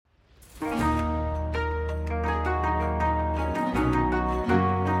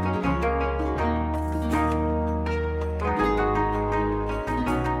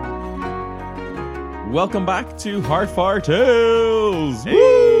welcome back to Heartfire Tales. Hey.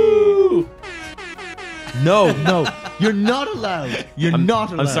 Woo! No, you're not allowed. You're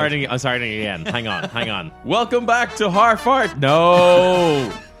not allowed. I'm starting again. Hang on. Welcome back to Heartfire. No.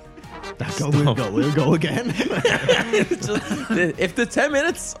 We'll go again. If the 10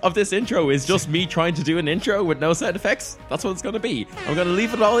 minutes of this intro is just me trying to do an intro with no sound effects, that's what it's going to be. I'm going to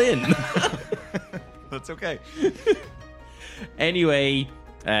leave it all in. That's okay. Anyway,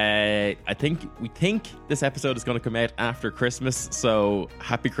 we think this episode is going to come out after Christmas. So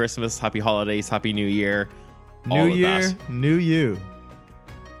happy Christmas, happy holidays, happy New Year. New year, new you.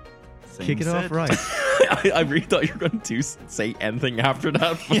 Same Kick it said. off right. I really thought you were going to say anything after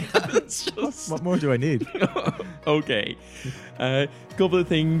that. It's just... What more do I need? Okay. A couple of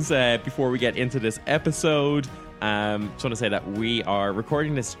things before we get into this episode. Just want to say that we are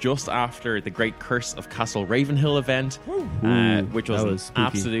recording this just after the Great Curse of Castle Ravenhill event, which was an spooky.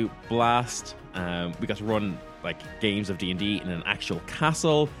 absolute blast. We got to run like games of D&D in an actual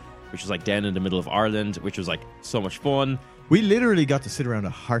castle, which was like down in the middle of Ireland, which was like so much fun. We literally got to sit around a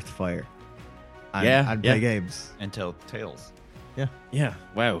hearth fire and play games. And tell tales. Yeah.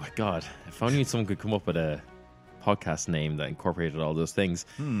 Wow. God. If only someone could come up with a podcast name that incorporated all those things.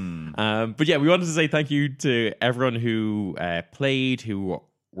 But yeah, we wanted to say thank you to everyone who played, who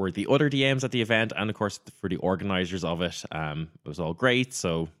were the other DMs at the event, and of course for the organizers of it. It was all great.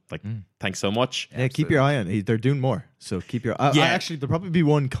 So thanks so much. Yeah, keep your eye on it. They're doing more. So keep your eye. Yeah. Actually, there'll probably be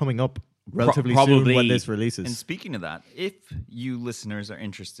one coming up relatively Probably. soon when this releases. And speaking of that, if you listeners are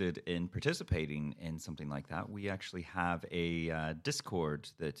interested in participating in something like that, we actually have a Discord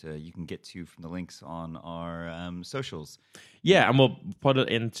that you can get to from the links on our socials. Yeah, and we'll put it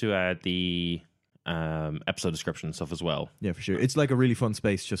into the episode description and stuff as well. Yeah, for sure. It's like a really fun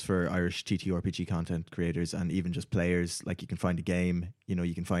space just for Irish TTRPG content creators and even just players. Like you can find a game,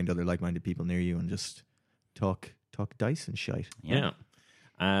 you can find other like-minded people near you and just talk dice and shite. Yeah.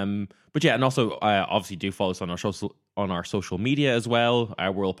 But yeah, and also obviously do follow us on our social media as well.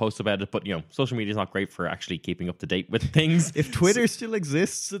 We'll post about it, but social media is not great for actually keeping up to date with things. If Twitter still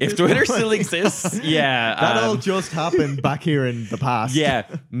exists, If Twitter still exists, yeah, that all just happened back here in the past. yeah,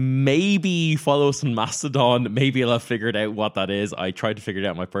 maybe follow us on Mastodon. Maybe I'll have figured out what that is. I tried to figure it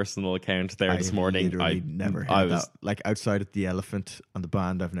out on my personal account there this morning. Literally never heard that. Like outside of the elephant on the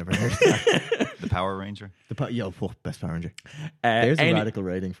band, I've never heard that. The Power Ranger. Best Power Ranger. There's a radical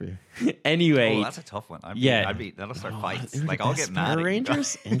rating for you. Anyway, Oh, that's a tough one. That'll start fights. they're Like the I'll best get mad. Power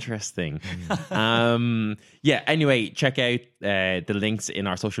Rangers. Interesting. Yeah. Anyway, check out the links in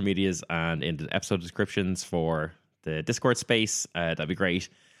our social medias and in the episode descriptions for the Discord space. That'd be great.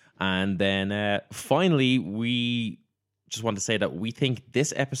 And then finally, we just want to say that we think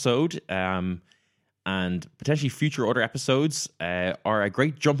this episode and potentially future other episodes are a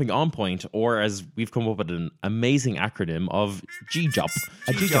great jumping on point, or as we've come up with an amazing acronym of GJOP.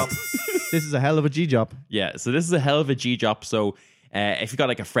 A G-Jop. This is a hell of a G-Jop. Yeah, so this is a hell of a GJOP. So if you've got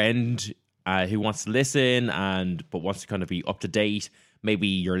like a friend who wants to listen but wants to kind of be up to date, maybe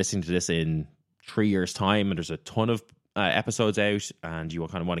you're listening to this in 3 years' time and there's a ton of episodes out and you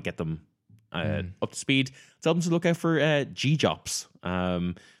kind of want to get them up to speed, tell them to look out for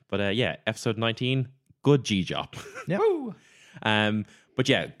GJOPs. But yeah, episode 19, good GJOP. Yeah. But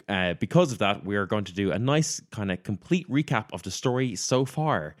yeah, because of that, we're going to do a nice kind of complete recap of the story so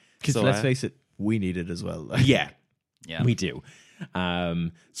far. Because So, let's face it, we need it as well. yeah, Yeah. we do.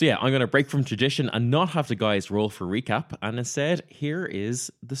 So yeah, I'm going to break from tradition and not have the guys roll for recap. And instead, here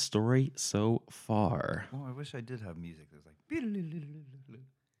is the story so far. Oh, I wish I did have music that was like.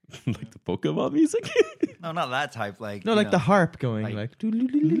 Like the Pokemon music? No, not that type. Like No, like the harp going. like- Like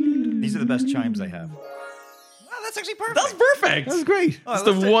These are the best chimes I have. Oh, that's actually perfect. That's perfect. that was great. Oh, It's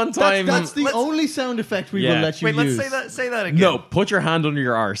the let's say- one time. That's the let's- only sound effect we Yeah. will let you Wait, use. let's say that again. No, put your hand under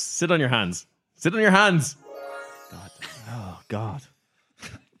your arse. Sit on your hands. Sit on your hands. Oh, God.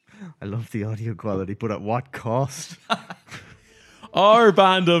 I love the audio quality, but at what cost? Our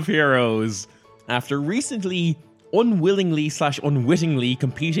band of heroes, after recently unwillingly/unwittingly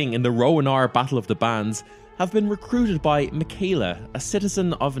competing in the Rowan-R Battle of the Bands, have been recruited by Michaela, a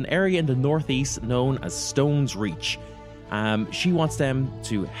citizen of an area in the northeast known as Stones Reach. She wants them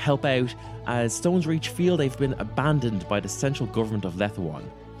to help out as Stones Reach feel they've been abandoned by the central government of Lethawan.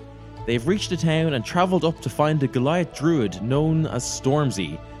 They've reached the town and travelled up to find a Goliath druid known as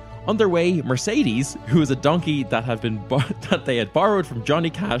Stormzy. On their way, Mercedes, who is a donkey that that they had borrowed from Johnny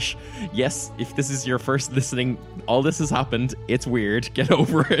Cash. Yes, if this is your first listening, all this has happened. It's weird. Get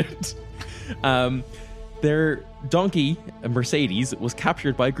over it. Their donkey, Mercedes, was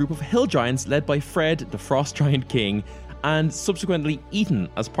captured by a group of hill giants led by Fred, the Frost Giant King, and subsequently eaten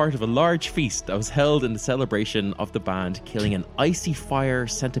as part of a large feast that was held in the celebration of the band killing an icy fire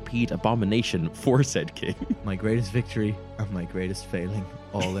centipede abomination for said king. My greatest victory and my greatest failing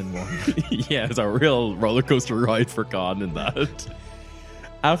all in one. Yeah, it's a real roller coaster ride for Khan in that.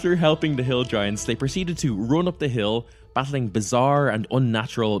 After helping the hill giants, they proceeded to run up the hill, battling bizarre and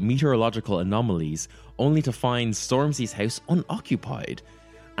unnatural meteorological anomalies, only to find Stormzy's house unoccupied.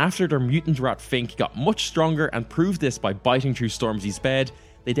 After their mutant rat Fink got much stronger and proved this by biting through Stormzy's bed,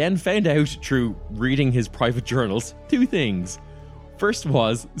 they then found out through reading his private journals 2 things. First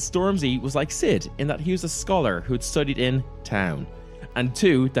was, Stormzy was like Sid in that he was a scholar who had studied in town. And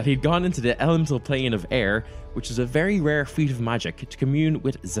 2, that he'd gone into the elemental plane of air, which is a very rare feat of magic, to commune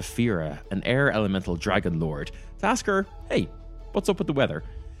with Zephyra, an air elemental dragon lord, to ask her, hey, what's up with the weather?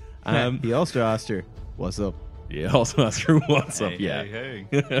 He also asked her, what's up? Yeah, also ask her what's up, yeah. Hey.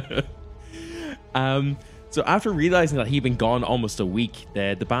 So after realizing that he'd been gone almost a week,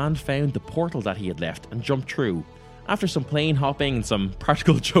 the band found the portal that he had left and jumped through. After some plane hopping and some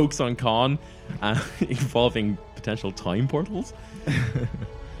practical jokes on Khan, involving potential time portals,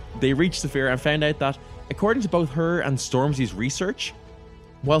 they reached Zephyra and found out that, according to both her and Stormzy's research,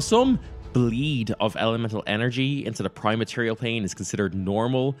 while some bleed of elemental energy into the prime material plane is considered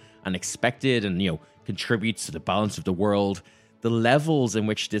normal and expected and, contributes to the balance of the world, the levels in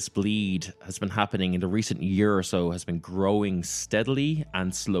which this bleed has been happening in the recent year or so has been growing steadily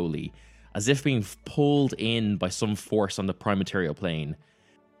and slowly, as if being pulled in by some force on the prime material plane.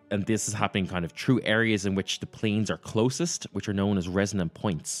 And this is happening kind of through areas in which the planes are closest, which are known as resonant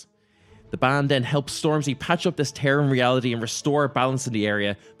points. The band then helps Stormzy patch up this tear in reality and restore balance in the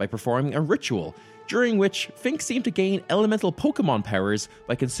area by performing a ritual, during which Fink seemed to gain elemental Pokemon powers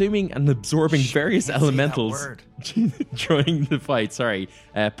by consuming and absorbing various elementals during the fight.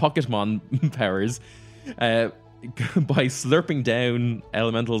 Pocketmon powers by slurping down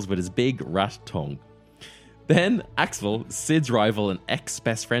elementals with his big rat tongue. Then Axel, Sid's rival and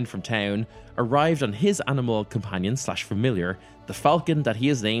ex-best friend from town, arrived on his animal companion / familiar, the falcon that he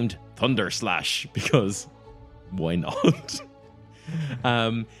has named Thunder Slash, because why not?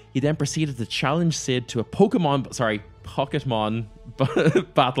 He then proceeded to challenge Sid to a Pocketmon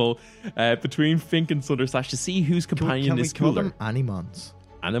battle between Fink and Thunder Slash to see whose companion is cooler. Can we call them Animons?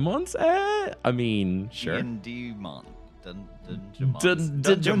 Animons? I mean, sure. Dundemon.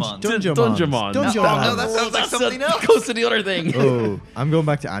 Dungeomon. Dungeomon. No, that sounds like something else. Goes to the other thing. Oh, I'm going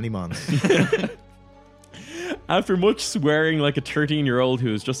back to Animons. After much swearing like a 13-year-old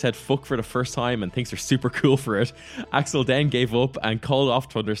who has just said fuck for the first time and thinks they're super cool for it, Axel then gave up and called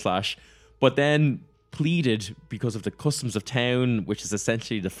off Thunder Slash, but then pleaded because of the customs of town, which is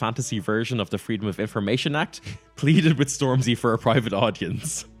essentially the fantasy version of the Freedom of Information Act, pleaded with Stormzy for a private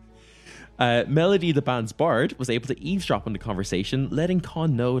audience. Melody, the band's bard, was able to eavesdrop on the conversation, letting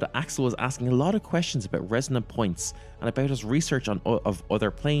Khan know that Axel was asking a lot of questions about resonant points and about his research of other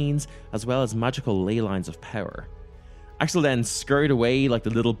planes, as well as magical ley lines of power. Axel then scurried away like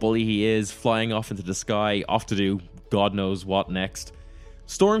the little bully he is, flying off into the sky, off to do God knows what next.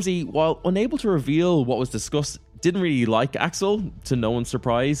 Stormzy, while unable to reveal what was discussed, didn't really like Axel, to no one's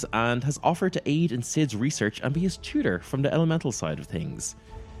surprise, and has offered to aid in Sid's research and be his tutor from the elemental side of things.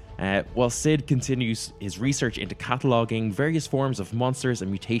 While Sid continues his research into cataloguing various forms of monsters and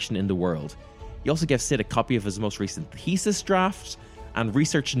mutation in the world. He also gives Sid a copy of his most recent thesis draft and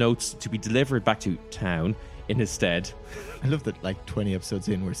research notes to be delivered back to town in his stead. I love that 20 episodes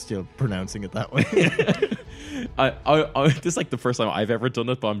in, we're still pronouncing it that way. This is like the first time I've ever done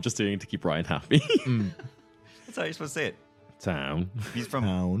it, but I'm just doing it to keep Ryan happy. That's how you're supposed to say it. Town. He's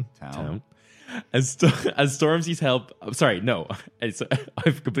from Town. As Stormzy's help... sorry, no.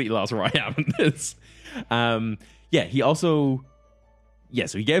 I've completely lost where I am in this. He also...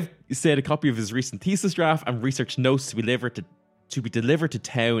 so he gave Sid a copy of his recent thesis draft and research notes to be delivered to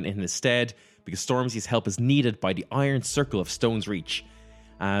town in his stead, because Stormzy's help is needed by the Iron Circle of Stone's Reach.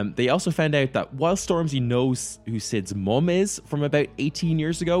 They also found out that while Stormzy knows who Sid's mum is from about 18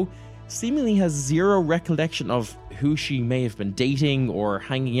 years ago, seemingly has zero recollection of who she may have been dating or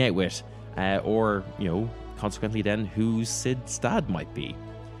hanging out with. Or consequently then who Sid's dad might be.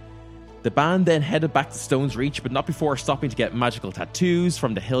 The band then headed back to Stone's Reach, but not before stopping to get magical tattoos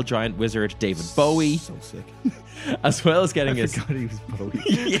from the hill giant wizard David Bowie. So sick. As well as getting his... I forgot he was Bowie.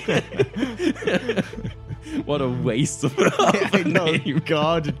 What a waste of I know,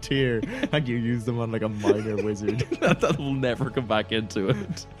 God, a tear. And you use them on like a minor wizard. that will never come back into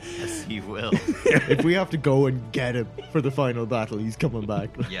it. Yes, he will. If we have to go and get him for the final battle, he's coming back.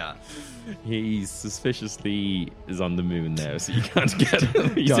 Yeah. He suspiciously is on the moon now, so you can't get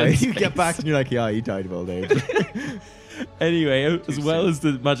him. You get back and you're like, yeah, he died of old age. Anyway, as well as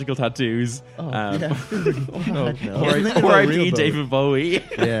the magical tattoos, Yeah. No. R.I.P. David Bowie.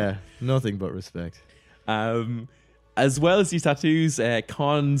 Yeah, nothing but respect. As well as these tattoos,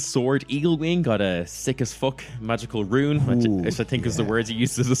 Khan's sword Eagle Wing got a sick as fuck magical rune, which I think is the words he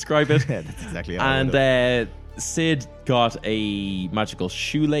used to describe it. Yeah, that's exactly how I would have. And Sid got a magical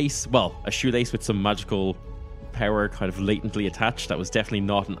shoelace. Well, a shoelace with some magical power kind of latently attached. That was definitely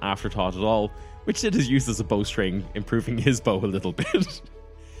not an afterthought at all, which Sid has used as a bowstring, improving his bow a little bit.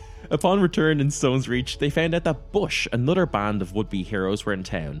 Upon return in Stone's Reach, they found out that Bush, another band of would-be heroes, were in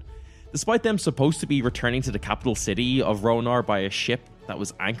town. Despite them supposed to be returning to the capital city of Ronar by a ship that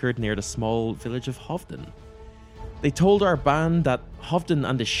was anchored near the small village of Hovden. They told our band that Hovden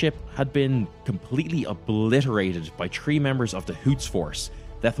and the ship had been completely obliterated by 3 members of the Hoots Force,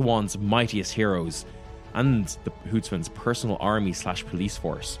 Lethwan's mightiest heroes, and the Hootsman's personal army / police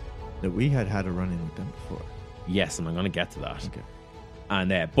force. That we had a run-in with them before. Yes, and I'm going to get to that. Okay.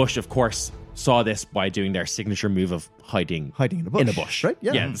 And Bush, of course, saw this by doing their signature move of hiding in a bush. Right?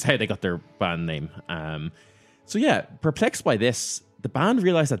 Yeah, that's how they got their band name. So yeah, perplexed by this, the band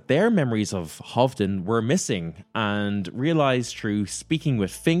realized that their memories of Hovden were missing, and realized through speaking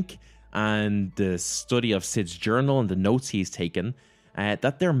with Fink and the study of Sid's journal and the notes he's taken,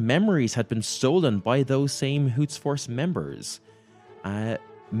 that their memories had been stolen by those same Hoots Force members.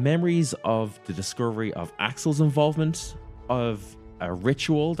 Memories of the discovery of Axel's involvement, of a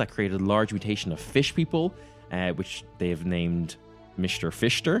ritual that created a large mutation of fish people, which they have named Mr.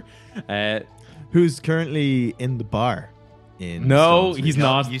 Fishter. Who's currently in the bar. No, he's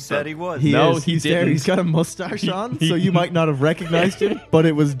not. You said he was. He's there. He's got a mustache on, so you might not have recognized him, but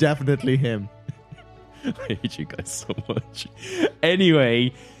it was definitely him. I hate you guys so much.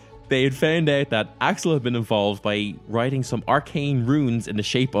 Anyway, they had found out that Axel had been involved by writing some arcane runes in the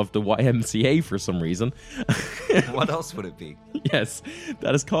shape of the YMCA for some reason. What else would it be? Yes,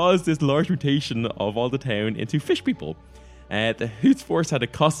 that has caused this large mutation of all the town into fish people. The Hoots Force had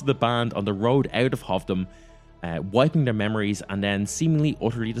accosted the band on the road out of Hovden, wiping their memories and then seemingly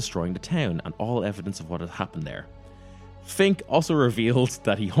utterly destroying the town and all evidence of what had happened there. Fink also revealed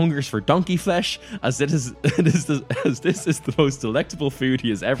that he hungers for donkey flesh, as this is the most delectable food he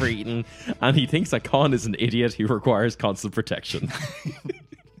has ever eaten, and he thinks that Khan is an idiot who requires constant protection.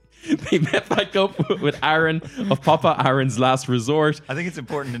 They met back up with Aaron of Papa Aaron's Last Resort. I think it's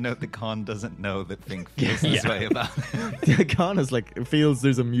important to note that Khan doesn't know that Fink feels this way about it. Khan is feels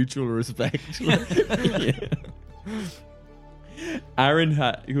there's a mutual respect. Aaron,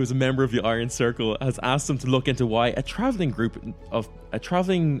 who is a member of the Iron Circle, has asked him to look into why a traveling group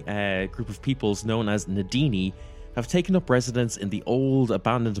of peoples known as Nadini have taken up residence in the old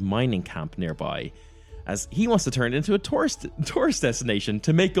abandoned mining camp nearby, as he wants to turn it into a tourist destination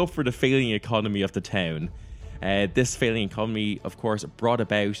to make up for the failing economy of the town. This failing economy, of course, brought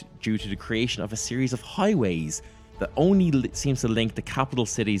about due to the creation of a series of highways that only seems to link the capital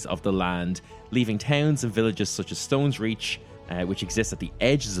cities of the land, leaving towns and villages such as Stone's Reach, which exist at the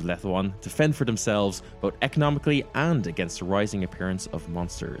edges of Lethwan, to fend for themselves both economically and against the rising appearance of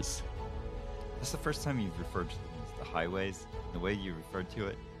monsters. That's the first time you've referred to them as the highways. The way you referred to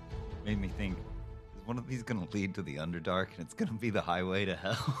it made me think, is one of these going to lead to the Underdark and it's going to be the highway to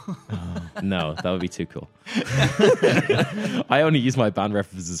hell? No, that would be too cool. I only use my band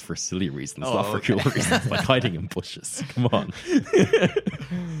references for silly reasons, not for cool reasons, like hiding in bushes. Come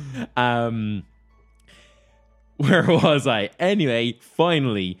on. Where was I? Anyway,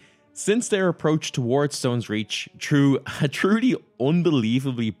 finally, since their approach towards Stone's Reach through a truly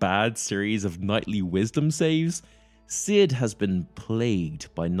unbelievably bad series of nightly wisdom saves, Sid has been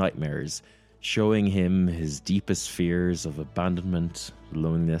plagued by nightmares, showing him his deepest fears of abandonment,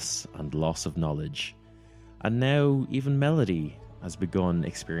 loneliness, and loss of knowledge. And now even Melody has begun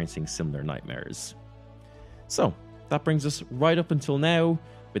experiencing similar nightmares. So, that brings us right up until now,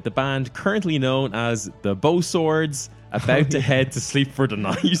 with the band currently known as the Bowswords about to head to sleep for the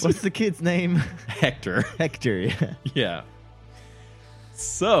night. What's the kid's name? Hector. Hector, yeah. Yeah.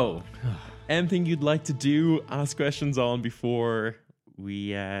 So, anything you'd like to do, ask questions on before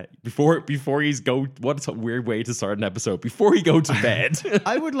we before he's go? What a weird way to start an episode. Before he go to bed.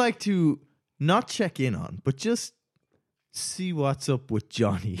 I would like to not check in on, but just see what's up with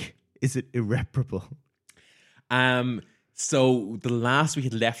Johnny. Is it irreparable? So the last we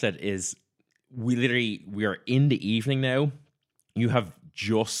had left it is we are in the evening now. You had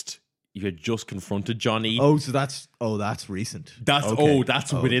just confronted Johnny. Oh, so that's recent. That's okay.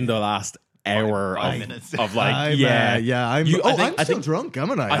 within the last hour Five of, minutes. of like, I'm You- I'm I still think- drunk,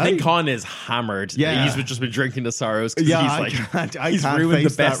 am I? I think Con is hammered. Yeah. He's just been drinking the sorrows. 'Cause Yeah, he's I like, can't- I he's can't ruined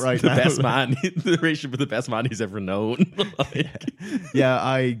face the best, that right the now. best man, the relationship with the best man he's ever known. Like, Yeah,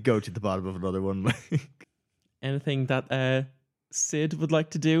 I go to the bottom of another one. anything that Sid would like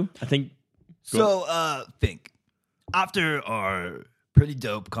to do? I think. So, Fink, after our pretty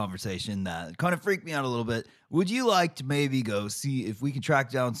dope conversation that kind of freaked me out a little bit, would you like to maybe go see if we can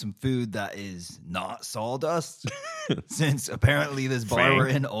track down some food that is not sawdust? Since apparently this bar Fink. we're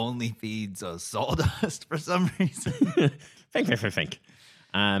in only feeds us sawdust for some reason. Fink.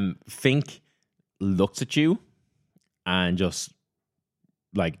 Fink looks at you and just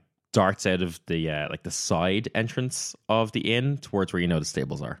like darts out of the like the side entrance of the inn towards where you know the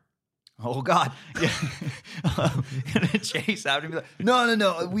stables are. Oh God! Yeah, gonna chase after me. Like,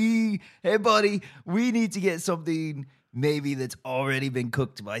 no. Hey, buddy, we need to get something maybe that's already been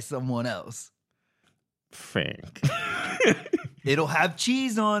cooked by someone else. Fink. It'll have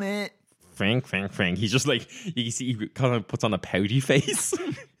cheese on it. Fink. He's just like, you can see he kind of puts on a pouty face.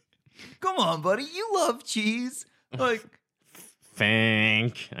 Come on, buddy, you love cheese. Like,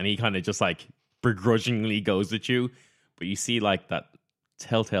 Fink. And he kind of just like begrudgingly goes at you. But you see like that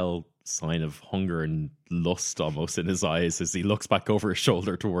telltale sign of hunger and lust almost in his eyes as he looks back over his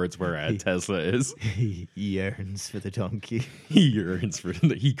shoulder towards where Tesla is. He yearns for the donkey. He yearns for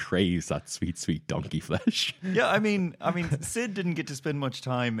it. He craves that sweet donkey flesh. Yeah, I mean, Sid didn't get to spend much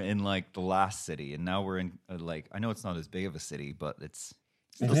time in like the last city, and now we're in like I know it's not as big of a city, but it's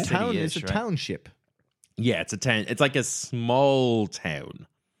still It's a town. city-ish, It's a right? township. Yeah, it's a town. It's like a small town.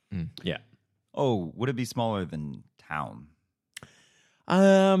 Yeah. Oh, would it be smaller than town?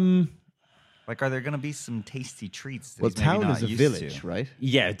 Like, are there going to be some tasty treats? That Well, he's maybe town not is a used village, to? right?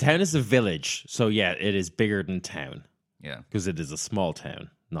 Yeah, town is a village. So yeah, it is bigger than town Yeah. because it is a small town,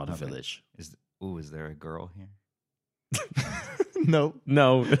 not a Okay. village. Is there a girl here? No.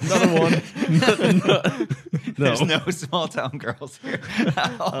 No, not a one. no. There's no small town girls here.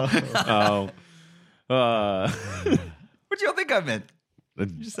 Oh. What do y'all think I meant? I We're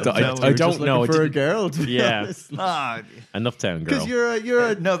just don't know. looking for a girl. To be Yeah. honest. Ah, Enough town girl. Because you're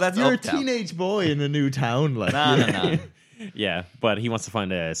a No, that's you're uptown. a teenage boy in a new town, like no. Yeah, but he wants to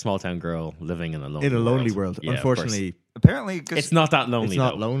find a small town girl living in a lonely in a lonely world. Yeah, of course. Unfortunately, Apparently, It's not that lonely. it's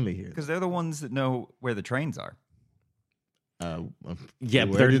not though. lonely here. because they're the ones that know where the trains are. Yeah, but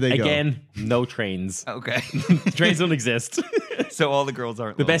where do they go? again, no trains. Okay. Trains don't exist. So all the girls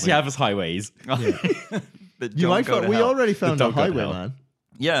aren't. The best you lonely. have is highways. That You don't might go find, to we hell. already found a Don't go to highway hell. man.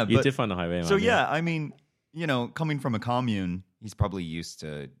 Yeah, You but did find a highway. so man, yeah, I mean, coming from a commune, he's probably used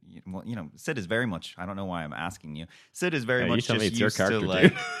to. Well, Sid is very much. I don't know why I'm asking you. Sid is very Yeah, you much tell me just it's your used to character,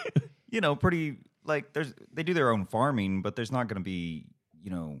 like, pretty like. They do their own farming, but there's not going to be,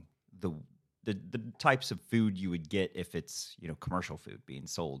 the types of food you would get if it's commercial food being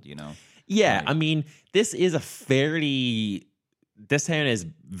sold. Yeah, Like- I mean, this is a fairly. This town is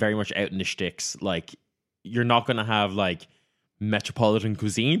very much out in the sticks. Like, you're not going to have like metropolitan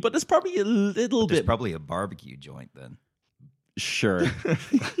cuisine, but there's probably a little There's bit. probably a barbecue joint then. Sure.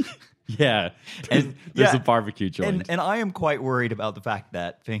 Yeah, And- there's yeah, a barbecue joint. And I am quite worried about the fact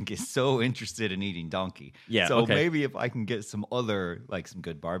that Fink is so interested in eating donkey. Yeah, So okay. maybe if I can get some other, like some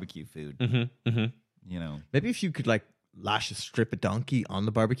good barbecue food, Maybe if you could like lash a strip of donkey on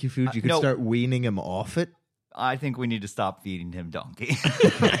the barbecue food, you could no. start weaning him off it. I think we need to stop feeding him donkey.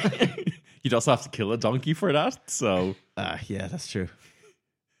 You'd also have to kill a donkey for that. So, Yeah, that's true.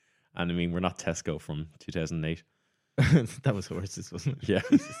 and I mean, we're not Tesco from 2008. That was horses, wasn't it? Yeah.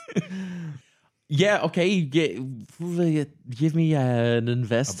 Yeah, okay. Give me an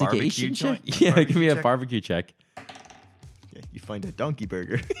investigation check. joint? Yeah, give Barbecue me a check? barbecue check. Yeah, you find a donkey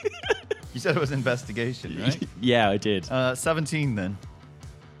burger. You said it was investigation, right? Yeah, I did. 17 then.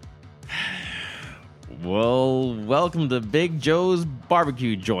 Well, welcome to Big Joe's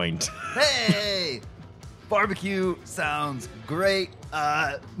barbecue joint. Hey, barbecue sounds great.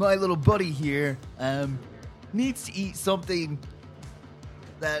 My little buddy here needs to eat something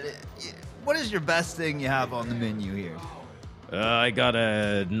that. What is your best thing you have on the menu here? I got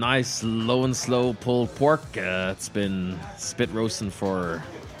a nice low and slow pulled pork. It's been spit roasting for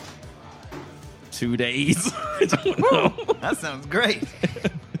 2 days. I don't know. That sounds great.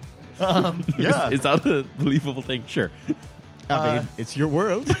 Yeah. Is that a believable thing? Sure. I mean, it's your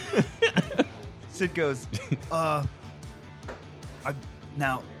world. Sid goes,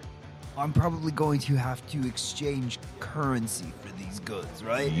 Now, I'm probably going to have to exchange currency for these goods,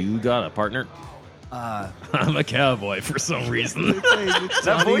 right? You got a partner? I'm a cowboy for some reason.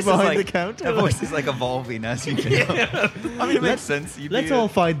 That voice is behind like the counter. that voice is like evolving as you go. I mean, it makes sense. Let's all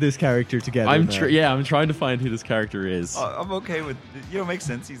find this character together. I'm now. I'm trying to find who this character is. I'm okay with. It makes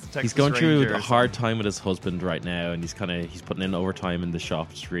sense. He's a Texas He's going through Ranger a or hard time with his husband right now, and he's putting in overtime in the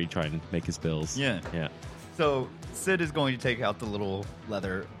shop to really try and make his bills. Yeah. Yeah. So Sid is going to take out the little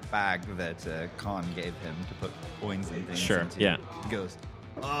leather bag that Khan gave him to put coins and things Sure, into. yeah. He goes,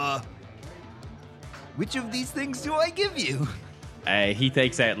 which of these things do I give you? He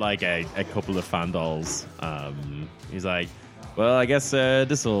takes out like a couple of fan dolls. He's like, well, I guess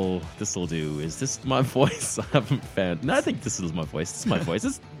this'll do. Is this my voice? I haven't found. No, I think this is my voice. This is my voice.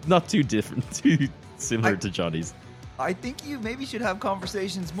 It's not too different, too similar to Johnny's. I think you maybe should have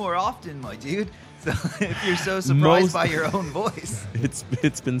conversations more often, my dude. So if you're so surprised by your own voice.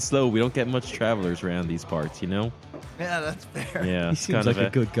 It's been slow. We don't get much travelers around these parts, you know. Yeah, that's fair. Yeah, He it's seems kind like of a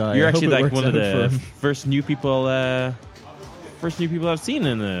good guy. You're I hope actually it like works one of out for the him. first new people I've seen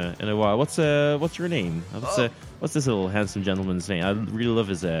in a while. What's your name? What's this little handsome gentleman's name? I really love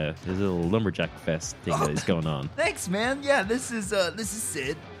his little lumberjack vest thing that he's going on. Thanks, man. Yeah, this is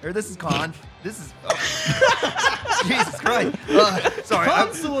Sid, or this is Khan. This is Jesus Christ. Sorry,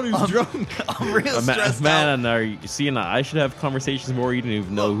 Khan's the one who's drunk. I'm real stressed out. Man, are you seeing that? I should have conversations more. You don't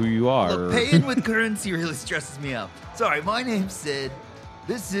even know who you are. Look, paying with currency really stresses me out. Sorry, my name's Sid.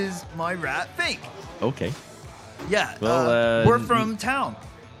 This is my rat, Fink. Okay, Yeah, Well, we're from town.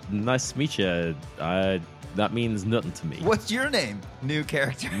 nice to meet you. That means nothing to me. What's your name? New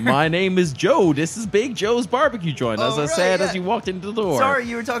character. My name is Joe. This is Big Joe's barbecue joint, as Oh, I right, said yeah. as you walked into the door. Sorry,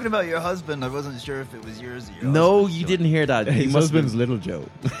 you were talking about your husband. I wasn't sure if it was yours or your No, husband's you joint. didn't hear that. You His must have husband's Little Joe.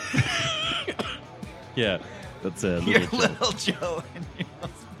 Yeah, that's a Your little joke. little Joe and your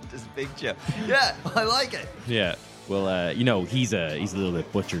husband is Big Joe. Yeah, I like it. Yeah. Well, he's a little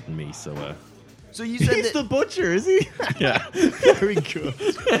bit butchered than me, so So you said He's that the butcher, is he? yeah. Very good.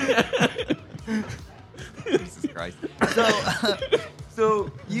 Jesus Christ.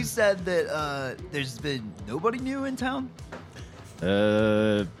 So you said that there's been nobody new in town?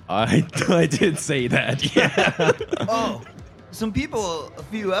 I did say that. Yeah. Oh, some people a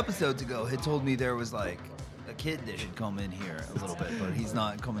few episodes ago had told me there was like a kid that had come in here a little bit, but he's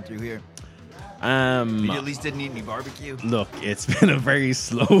not coming through here. He at least didn't eat any barbecue. Look, it's been a very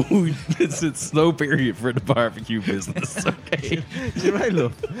slow, it's a slow period for the barbecue business. Okay. Do you know what I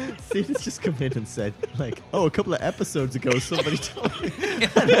love? Cena's just come in and said, like, oh, a couple of episodes ago somebody told me.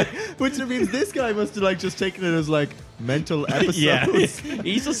 Which means this guy must have like just taken it as like mental episodes. Yeah,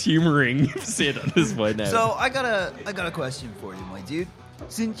 he's just humoring Sid at this point now. So I got a question for you, my dude.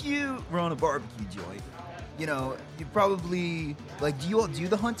 Since you run a barbecue joint, you know, you probably like, do you all do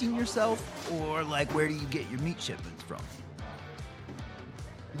the hunting yourself, or like where do you get your meat shipments from?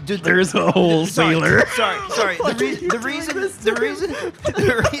 There's a wholesaler. Sorry. The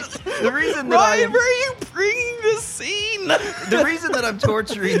reason that Why I'm are you bringing this scene? the reason that I'm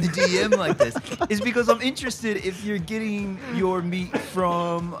torturing the DM like this is because I'm interested if you're getting your meat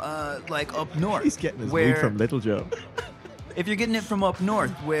from like up north. He's getting his where, meat from Little Joe. If you're getting it from up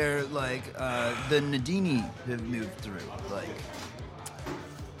north, where like the Nadini have moved through, like.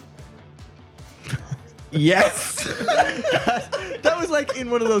 Yes. That was like in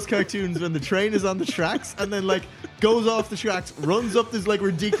one of those cartoons when the train is on the tracks and then like goes off the tracks, runs up this like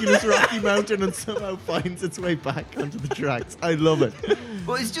ridiculous rocky mountain and somehow finds its way back onto the tracks. I love it.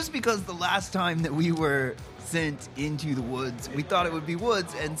 Well, it's just because the last time that we were sent into the woods, we thought it would be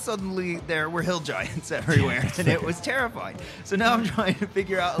woods, and suddenly there were hill giants everywhere, and it was terrifying. So now I'm trying to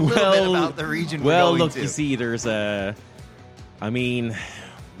figure out a little bit about the region we're going look, to. you see, there's I mean,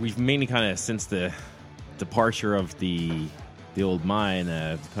 we've mainly kind of since the departure of the old mine,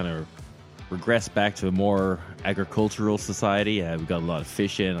 kind of regressed back to a more agricultural society. We've got a lot of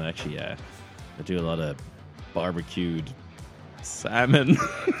fishing. I actually, I do a lot of barbecued salmon.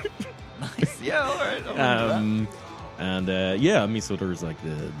 Nice. Yeah, all right. I'll do that. And yeah, I mean, so there's like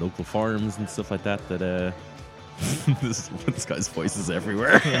the local farms and stuff like that. This guy's voice is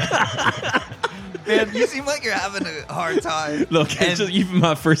everywhere. Man, you seem like you're having a hard time. Look, And- it's just even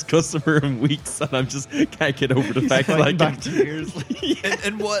my first customer in weeks, and I'm just can't get over the fact that fighting I back tears.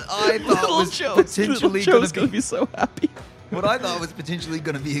 and what I thought Little was Joe's potentially going gonna to be so happy. what I thought was potentially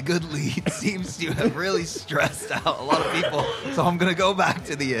going to be a good lead seems to have really stressed out a lot of people. So I'm going to go back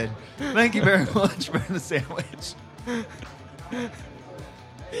to the end. Thank you very much for the sandwich.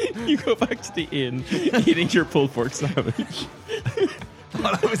 You go back to the inn, eating your pulled pork sandwich.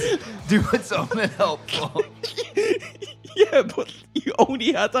 Thought I was doing something helpful. Yeah, but you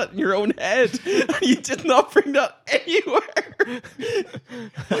only had that in your own head. And you did not bring that anywhere.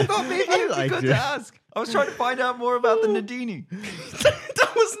 I thought maybe it'd be liked good it. to ask. I was trying to find out more about the Nadini.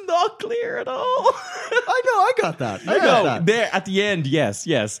 That was not clear at all. I know, I got that. I got No, that. there at the end, yes.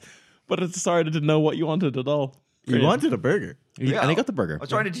 But at the start, I didn't know what you wanted at all. You wanted a burger. And I got the burger. I was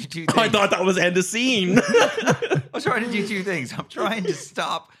trying to do two I things. thought that was end of scene. I was trying to do two things. I'm trying to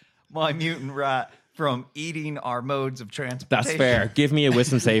stop my mutant rat from eating our modes of transportation. That's fair. Give me a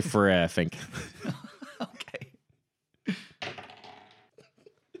wisdom save for Fink. Okay.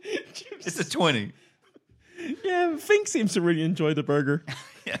 It's a 20. Yeah, Fink seems to really enjoy the burger.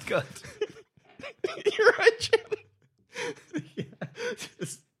 Yeah, good. You're right, Jim.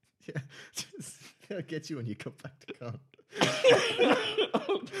 I'll get you when you come back to con.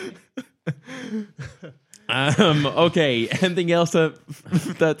 Okay. Anything else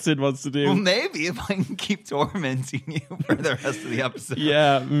that Sid wants to do? Well, maybe if I can keep tormenting you for the rest of the episode.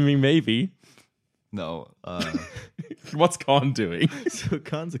 Yeah, I mean, maybe. No. What's Con doing? So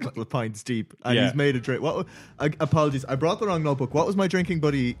Con's a couple of pints deep, and Yeah. he's made a drink. Apologies, I brought the wrong notebook. What was my drinking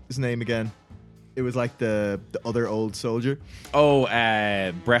buddy's name again? It was like the other old soldier. Oh,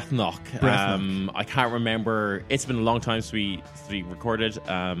 Breathnock. Breathnock. I can't remember. It's been a long time since we recorded.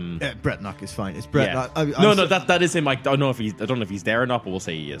 Brett Knock is fine. It's Brett Yeah. Knock. That is him. I don't know if he's there or not, but we'll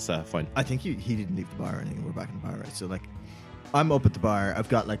say he is. Fine. I think he didn't leave the bar or anything. We're back in the bar, right? So like, I'm up at the bar. I've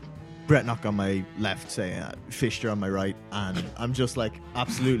got like Brett Knock on my left, say Fisher on my right, and I'm just like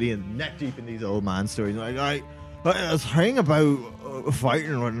absolutely in neck deep in these old man stories. Like, I was hearing about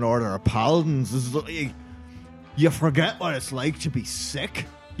fighting with an order of paladins. Is like, you forget what it's like to be sick,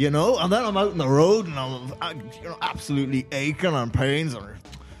 you know. And then I'm out in the road and I'm absolutely aching and pains and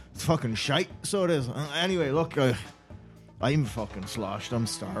it's fucking shite. So it is. Anyway, look, I'm fucking sloshed. I'm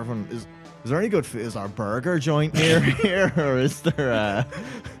starving. Is there any good food? Is our burger joint near here, or is there?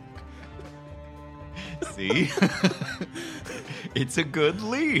 See? It's a good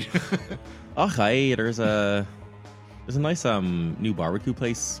lead. Oh, hi. There's a nice new barbecue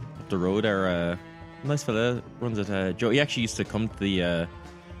place up the road. There, nice fella runs it. Joe. He actually used to come to the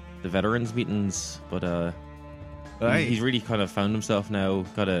veterans meetings, but he's really kind of found himself now.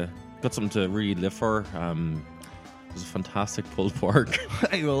 Got something to really live for. It was a fantastic pulled pork.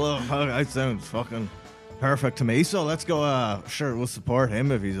 Hey, well, that sounds fucking perfect to me. So let's go. Sure, we'll support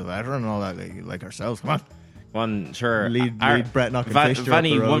him if he's a veteran and all that, like ourselves. Come on. One, sure. Lead Brett Knock and Fisher up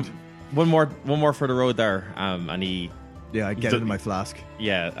Vanny, the road. one more for the road there. And he, Yeah, I get it in my flask.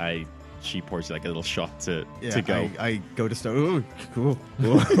 she pours you like a little shot to Yeah, go. I go to start. Oh, cool.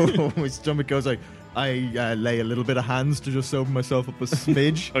 Whoa. My stomach goes like. I lay a little bit of hands to just open myself up a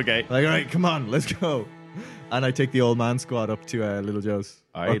smidge. Okay. Like, all right, come on, let's go. And I take the old man squad up to Little Joe's.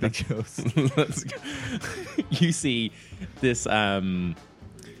 All Or right, Big Joe's. Let's go. You see this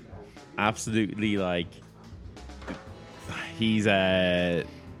absolutely like he's a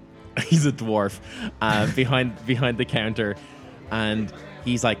dwarf behind the counter, and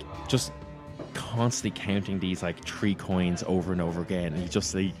he's like just constantly counting these like 3 coins over and over again, and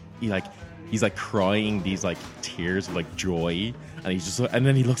he's like crying these like tears of like joy, and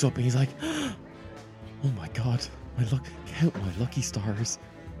then he looks up and he's like, oh my god, count my lucky stars.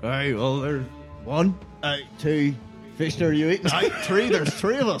 Alright, well, there's 1, 2, Fisher, are you eating? 3, there's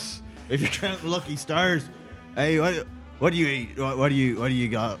 3 of us. If you're counting lucky stars. Hey, what do you eat? What do you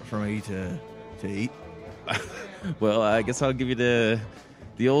got for me to eat? Well, I guess I'll give you the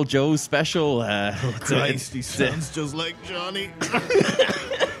old Joe's special. Christ, he sounds just like Johnny.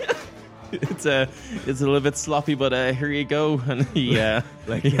 It's a little bit sloppy, but here you go. And he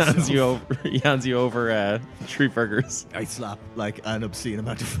Like he hands yourself. you over 3 burgers. I slap like an obscene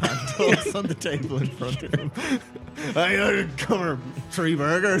amount of Fantos on the table in front of him. I cover 3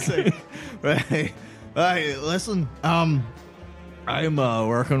 burgers. Right. Hey, listen. I'm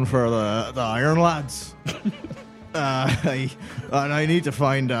working for the Iron Lads. And I need to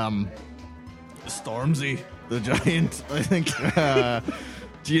find Stormzy, the giant. I think.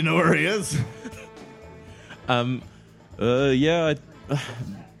 Do you know where he is? Yeah.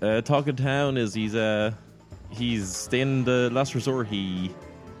 Talk of town is he's staying in the last resort. He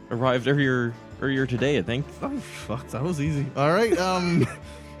arrived earlier today, I think. Oh fuck, that was easy. All right.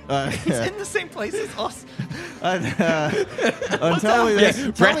 He's in the same place as us. And tell me this.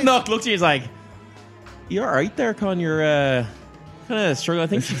 Brett Knock looked at you. He's like, "You all right there, Con? You're kind of struggling. I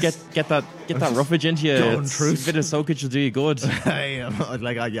think you get that roughage into you. Going It's through a bit of soakage will do you good." Hey, I'm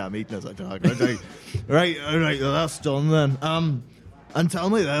eating as I talk. Right, all right, well, that's done then. And tell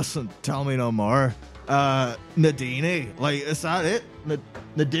me this, and tell me no more. Nadini, like, is that it?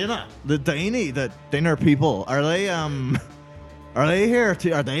 the dinner people, are they here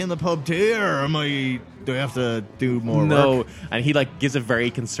too? Are they in the pub too, or do I have to do more work? And he like gives a very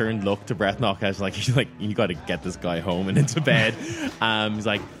concerned look to Bretnock as like he's like, you got to get this guy home and into bed. He's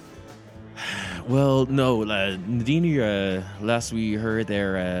like, well, no, Nadine, last we heard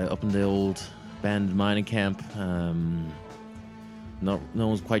they're up in the old abandoned mining camp. No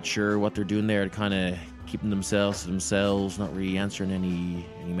one's quite sure what they're doing there. They're kind of keeping themselves to themselves, not really answering any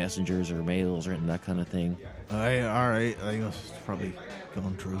messengers or mails or anything, that kind of thing. All right. I guess probably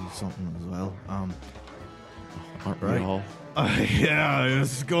going through something as well. Aren't we Right. all? Yeah,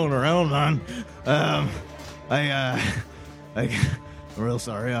 it's going around, man. I'm real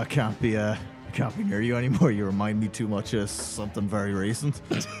sorry. I can't be near you anymore. You remind me too much of something very recent.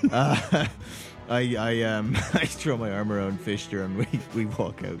 I throw my arm around Fisher and we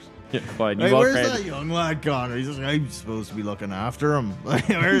walk out. Yeah, fine. Hey, where's that young lad gone? He's just, I'm supposed to be looking after him.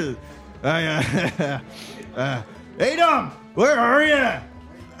 Hey, Dom, where are you?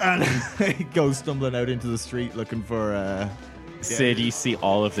 And he goes stumbling out into the street looking for. Sid, you see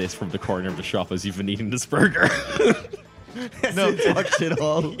all of this from the corner of the shop as you've been eating this burger. No, watched it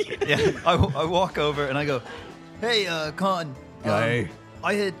all. Yeah, I walk over and I go, hey, Con. Hey.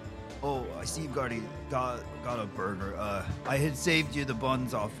 I see you've already got a burger. I had saved you the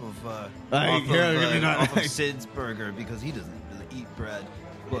buns off of Sid's burger because he doesn't really eat bread.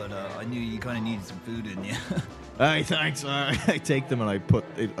 But I knew you kind of needed some food in you. Hey, thanks. I take them and I put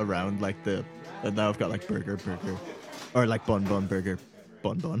it around like and now I've got like burger, or like bun, burger,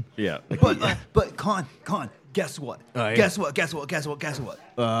 bun. Yeah. But Con, guess what? Oh, yeah. Guess what?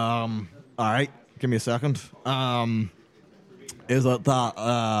 All right, give me a second. Is it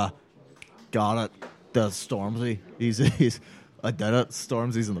that? Got it. The Stormzy. I did it.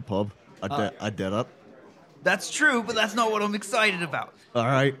 Stormzy's in the pub. I did it. That's true, but that's not what I'm excited about. All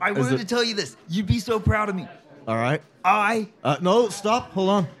right. I wanted to tell you this. You'd be so proud of me. All right. No, stop. Hold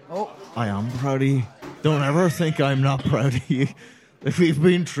on. Oh. I am proud of you. Don't ever think I'm not proud of you. We've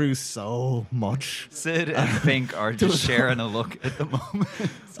been through so much. Sid and Fink are just sharing a look at the moment.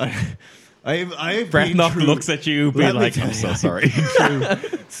 I've Bretnock looks at you, being like, I'm so sorry. Through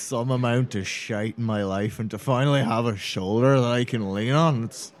some amount of shite in my life, and to finally have a shoulder that I can lean on,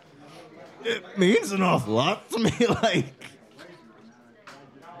 it means an awful lot to me.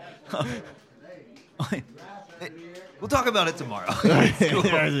 We'll talk about it tomorrow.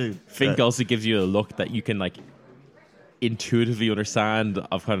 Fink also gives you a look that you can like intuitively understand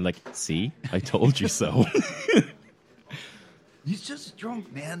of kind of like, see, I told you so. He's just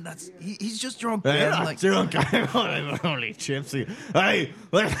drunk, man. He's just drunk, I'm man. not drunk. I'm only tipsy. Hey,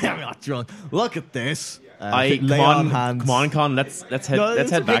 I'm not drunk. Look at this. Lay on hands. Come on, Con. Let's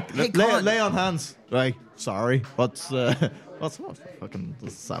head back. Hey, lay on hands. Right. Sorry. What's fucking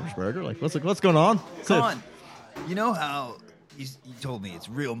savage burger? Like what's going on? Con, you know how you told me it's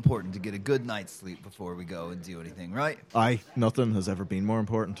real important to get a good night's sleep before we go and do anything, right? Nothing has ever been more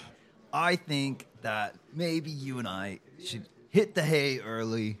important. I think that maybe you and I should hit the hay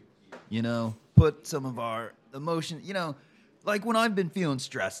early, put some of our emotion, like when I've been feeling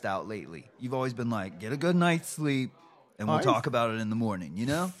stressed out lately, you've always been like, get a good night's sleep and we'll talk about it in the morning,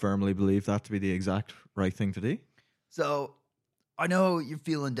 Firmly believe that to be the exact right thing to do. So I know you're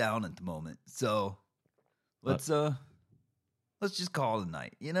feeling down at the moment. So let's just call it a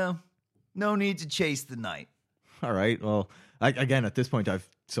night, No need to chase the night. All right. Well, again, at this point, I've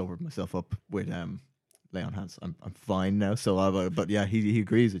sobered myself up with lay on hands. I'm fine now. So, but yeah, he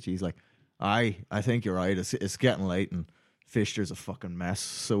agrees with you. He's like, I think you're right. It's getting late and Fisher's a fucking mess.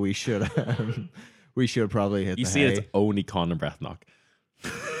 So we should probably hit. You the see, hay. it's only Con and Bretnock.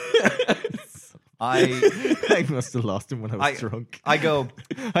 I must have lost him when I was drunk. I go.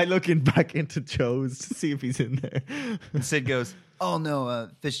 I look back into Joe's to see if he's in there. Sid goes, oh no,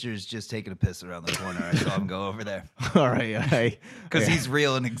 Fisher's just taking a piss around the corner. I saw him go over there. All right, because he's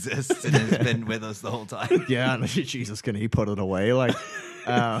real and exists and has been with us the whole time. Yeah, and Jesus, can he put it away? Like,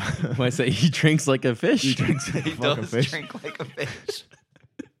 I say he drinks like a fish. He drinks like He a fucking does fish. drink like a fish.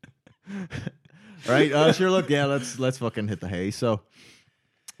 Right, sure. Look, yeah, let's fucking hit the hay. So,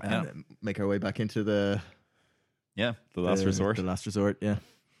 Yeah. make our way back into the last resort. The last resort, yeah.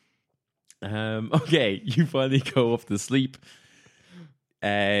 Okay, you finally go off to sleep.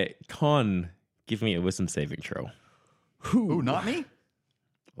 Con, give me a wisdom saving throw. Ooh, not me?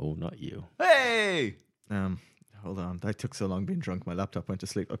 Oh, not you. Hey! Hold on. That took so long being drunk. My laptop went to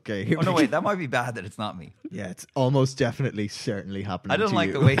sleep. Okay. Here Oh, no, we wait. That might be bad that it's not me. Yeah, it's almost definitely, certainly happening. I don't to like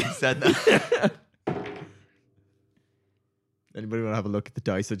you. the way you said that. Anybody want to have a look at the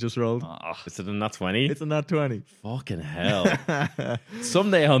dice I just rolled? Is it a nat 20? It's a nat 20. Fucking hell.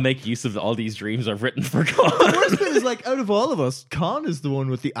 Someday I'll make use of all these dreams I've written for Con. The worst bit is, like, out of all of us, Con is the one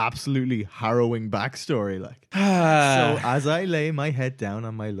with the absolutely harrowing backstory. Like, so as I lay my head down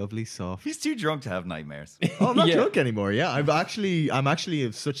on my lovely soft. He's too drunk to have nightmares. Oh, I'm not Yeah. drunk anymore. Yeah, I'm actually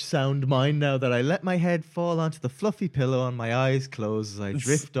of such sound mind now that I let my head fall onto the fluffy pillow and my eyes close as I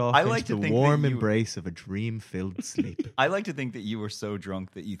drift off I like into to the think warm that you- embrace of a dream-filled sleep. I like to think that you were so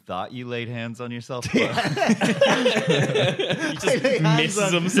drunk that you thought you laid hands on yourself. He just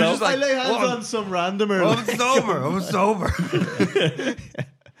misses himself. I lay hands "Well, on some randomer. I'm sober.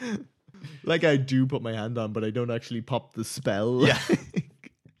 Like I do put my hand on, but I don't actually pop the spell. Yeah.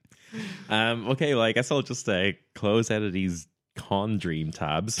 Okay, well, I guess I'll just close out of these Con dream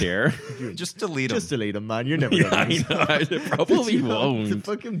tabs here. Just delete them. Just delete them, man. You're never Yeah, gonna I use know. them. I probably You know, The won't.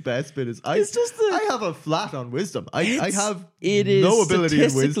 fucking best bit is It's just the- I have a flat on wisdom. I have It is no ability in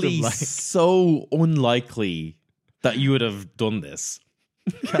wisdom. statistically Like, so unlikely that you would have done this.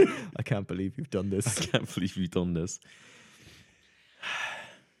 I can't believe you've done I this. can't believe you've done this.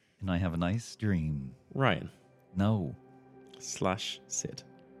 And I have a nice dream. Ryan No. / Sid.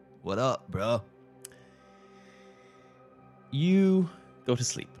 What up, bro? You go to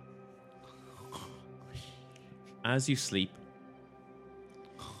sleep. As you sleep,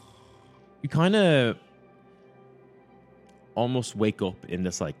 you kind of almost wake up in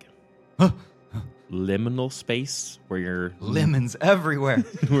this like liminal space where you're Lemons everywhere.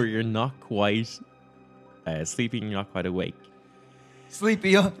 where you're not quite sleeping, you're not quite awake.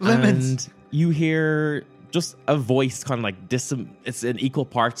 Sleepy lemons. And you hear just a voice kind of like it's in equal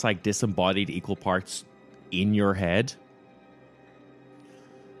parts like disembodied, equal parts in your head.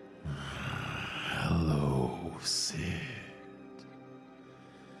 Hello, Sid.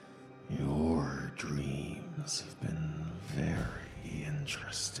 Your dreams have been very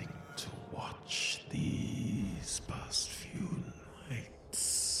interesting to watch these past few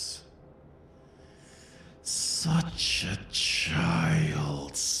nights. Such a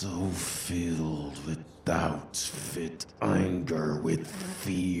child, so filled with doubt, fit anger, with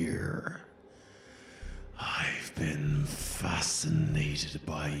fear. I've been fascinated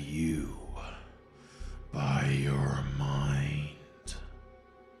by you, by your mind.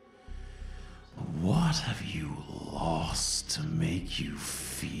 What have you lost to make you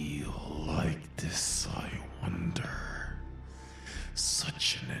feel like this, I wonder?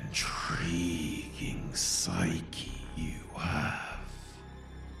 Such an intriguing psyche you have.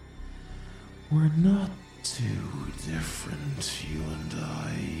 We're not too different, you and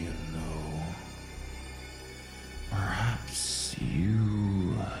I, you know. Perhaps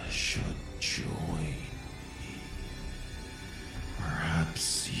you should join me.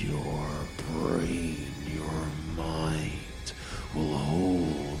 Perhaps your brain, your mind will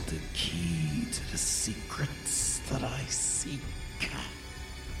hold the key to the secrets that I seek.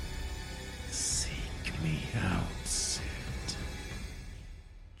 Seek me out, Sid.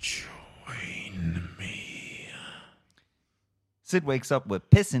 Join me. Sid wakes up with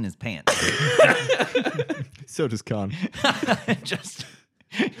piss in his pants. So does Con. Just.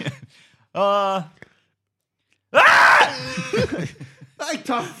 Like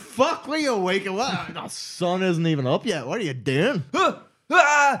the fuck were you waking? What? The sun isn't even up yet. What are you doing?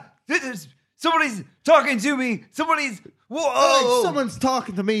 Somebody's talking to me. Somebody's. Whoa! Like, someone's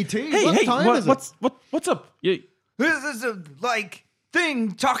talking to me too. What time is it? What's up? This is a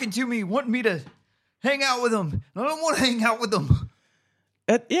thing talking to me, wanting me to hang out with them. I don't want to hang out with them.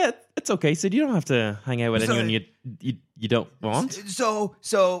 Yeah, it's okay, Sid. You don't have to hang out with Sorry. anyone you don't want. So,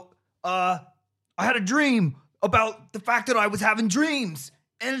 I had a dream about the fact that I was having dreams,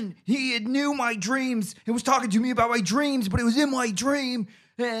 and he knew my dreams and was talking to me about my dreams, but it was in my dream,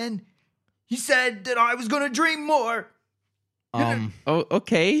 and he said that I was gonna dream more. Oh,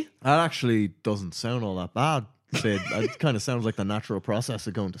 okay. That actually doesn't sound all that bad, Sid. It kind of sounds like the natural process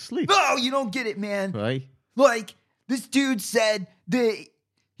of going to sleep, No, you don't get it, man. right? Like, this dude said that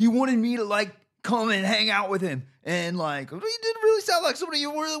he wanted me to, come and hang out with him. And, he didn't really sound like somebody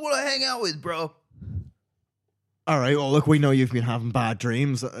you really want to hang out with, bro. All right. Well, look, we know you've been having bad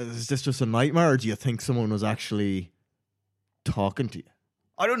dreams. Is this just a nightmare, or do you think someone was actually talking to you?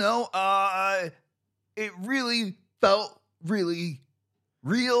 I don't know. It really felt really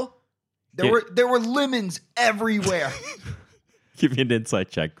real. There were lemons everywhere. Give me an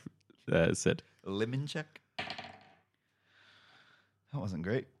insight check, Sid. Lemon check? That wasn't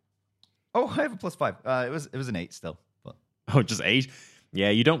great. Oh, I have a +5. It was an 8 still. But Oh, just 8. Yeah,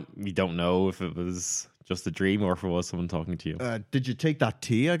 you don't know if it was just a dream or if it was someone talking to you. Did you take that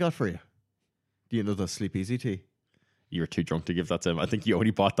tea I got for you? Do you know the Sleep Easy tea? You're too drunk to give that to him. I think you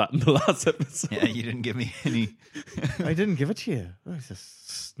only bought that in the last episode. Yeah, you didn't give me any. I didn't give it to you. Oh, it's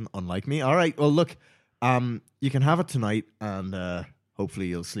just unlike me. All right. Well, look, you can have it tonight, and hopefully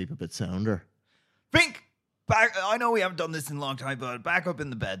you'll sleep a bit sounder. Fink, back. I know we haven't done this in a long time, but back up in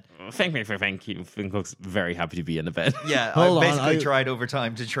the bed. Thank you. Fink looks very happy to be in the bed. Yeah, Hold I on, basically I- tried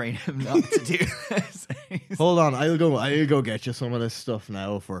overtime to train him not to do this. Hold on, I'll go get you some of this stuff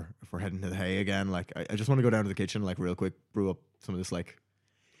now if we're heading to the hay again. Like, I just want to go down to the kitchen, like, real quick, brew up some of this, like,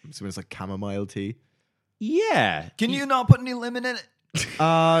 some of this, like, chamomile tea. Yeah. Can you not put any lemon in it?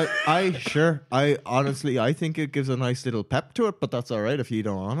 I honestly, I think it gives a nice little pep to it, but that's all right if you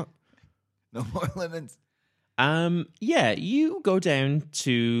don't want it. No more lemons. Yeah, you go down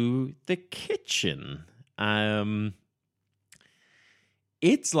to the kitchen.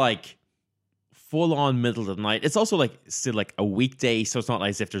 It's like full on middle of the night. It's also like still like a weekday, so it's not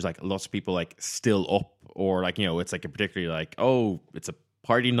as if there's like lots of people like still up, or like, you know, it's like a particularly like, oh, it's a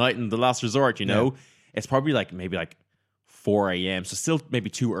party night in the last resort, you know. It's probably like maybe like 4 a.m. So still maybe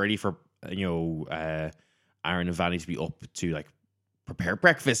too early for Aaron and Vanny to be up to like prepare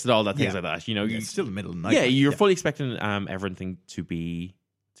breakfast and all that things Yeah. like that. You know, It's still the middle of the night. yeah, like, you're fully expecting everything to be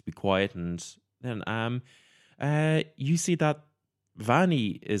quiet, and then you see that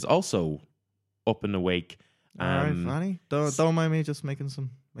Vanny is also up and awake. All right, Fanny, don't mind me just making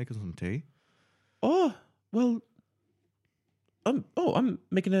some tea. Oh well, I'm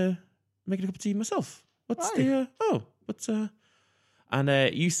making a cup of tea myself. What's Aye.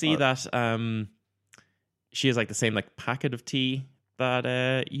 and you see that she has like the same like packet of tea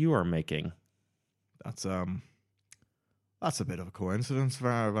that you are making. That's a bit of a coincidence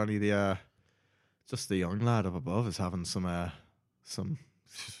for Vanny. Just the young lad up above is having some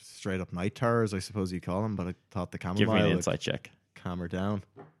straight up night terrors, I suppose you call them. But I thought the chamomile Give me an would insight check. calm him down.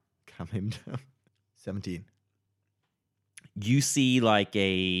 17. You see like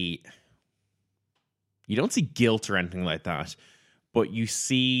you don't see guilt or anything like that, but you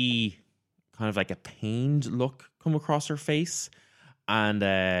see kind of like a pained look come across her face, and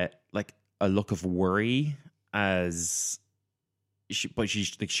like a look of worry as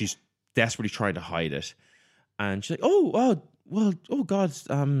she's desperately trying to hide it, and she's like, oh God,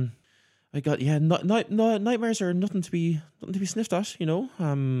 I got nightmares are nothing to be sniffed at, you know.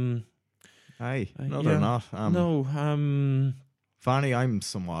 Aye, no, yeah. they're not. No, Fanny, I'm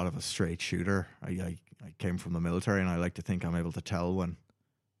somewhat of a straight shooter. I came from the military, and I like to think I'm able to tell when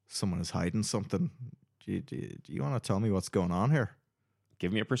someone is hiding something. Do you want to tell me what's going on here?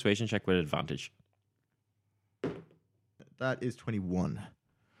 give me a persuasion check with advantage. That is 21.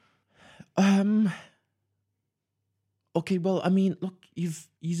 Okay, well, I mean, look, you've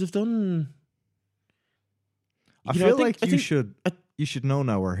done. I You know, feel think- like I think- you should know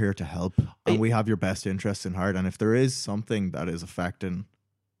now we're here to help, and we have your best interests in heart. And if there is something that is affecting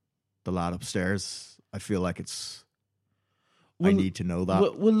the lad upstairs, I feel like I Well, need to know that.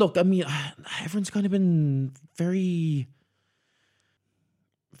 Well, look, I mean, everyone's kind of been very,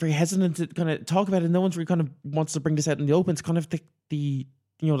 very hesitant to kind of talk about it. No one's really kind of wants to bring this out in the open. It's kind of the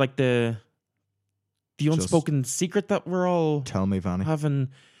like the unspoken secret that we're all Tell me, Vanny. having.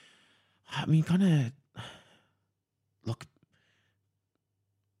 I mean, kind of. Look,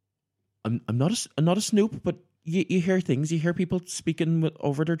 I'm not a snoop, but you hear things. You hear people speaking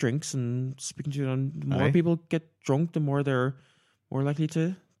over their drinks and speaking to them. The more Aye. people get drunk, the more they're more likely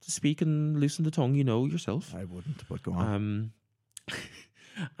to speak and loosen the tongue. You know yourself. I wouldn't, but go on.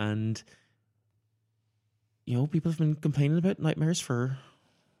 And you know, people have been complaining about nightmares for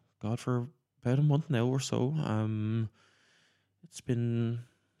about a month now or so. It's been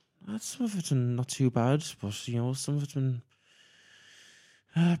some of it's been not too bad, but you know, some of it's been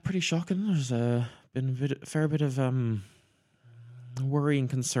pretty shocking. There's been a fair bit of worry and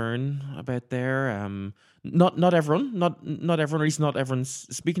concern about there. Not everyone, at least not everyone's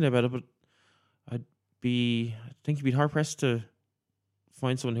speaking about it, but I think you'd be hard pressed to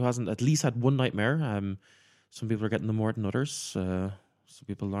find someone who hasn't at least had one nightmare. Some people are getting them more than others. Some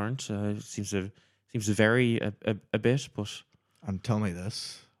people aren't. It seems to vary a bit, but And tell me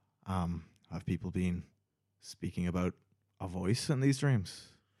this: have people been speaking about a voice in these dreams?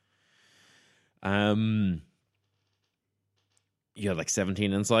 you had like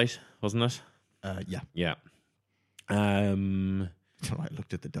 17 insight, wasn't it? Yeah. Yeah. I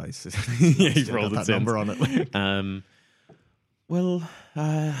looked at the dice. Yeah, you Still rolled got it that number on it. Well,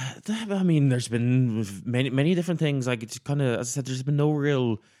 I mean, there's been many different things. Like, it's kind of, as I said, there's been no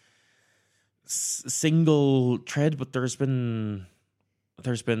real single thread, but there's been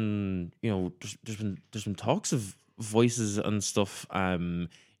you know, there's been talks of voices and stuff.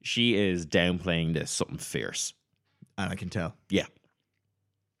 She is downplaying this something fierce. I can tell. Yeah.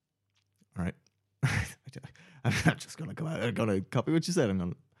 All right. I'm just gonna go out. I'm gonna copy what you said. I'm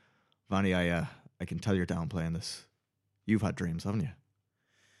gonna, Vanny. I can tell you're downplaying this. You've had dreams, haven't you?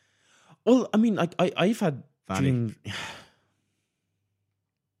 Well, I mean, like I've had Vanny. dreams.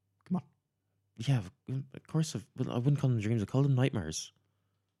 Come on. Yeah, of course. I wouldn't call them dreams. I call them nightmares.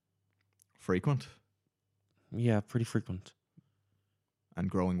 Frequent Yeah, pretty frequent. and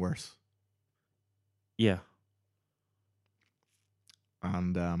growing worse. Yeah.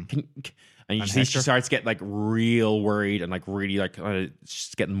 And And you And see, she Hector? starts getting like real worried and like really like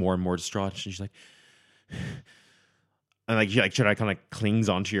she's getting more and more distraught. And she's like, and like she kind of clings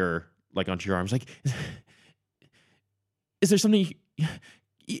onto your arms. Like, is there something?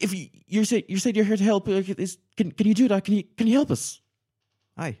 If you said you're here to help, like, can you do that? Can you help us?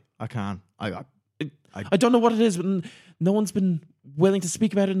 I can. I don't know what it is, but no one's been willing to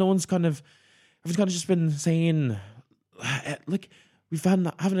speak about it. Everyone's kind of just been saying, like, we've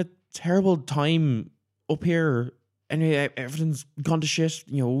been having a terrible time up here. Anyway, everything's gone to shit.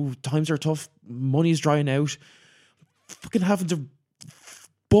 You know, times are tough. Money's drying out. Fucking having to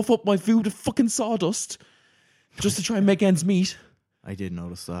buff up my food with fucking sawdust just to try and make ends meet. I did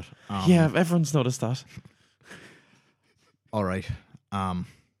notice that. Yeah, everyone's noticed that. All right.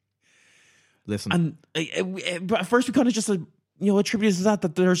 Listen. And but at first we kind of just attributed to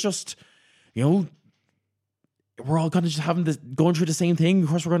that there's just, we're all kind of just going through the same thing. Of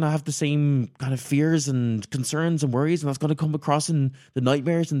course, we're going to have the same kind of fears and concerns and worries, and that's going to come across in the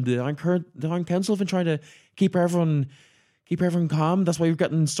nightmares. And the Iron Council have been trying to keep everyone calm. That's why we're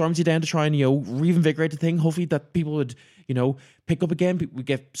getting Stormzy down to try and reinvigorate the thing. Hopefully, that people would pick up again. We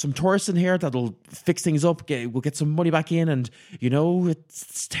get some tourists in here that'll fix things up. We'll get some money back in, and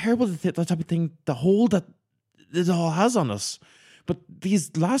it's terrible that type of thing. The hold that it all has on us. But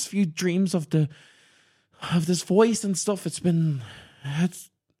these last few dreams of this voice and stuff, it's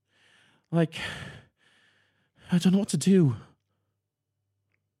like, I don't know what to do.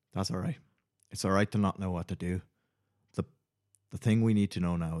 That's all right. It's all right to not know what to do. The thing we need to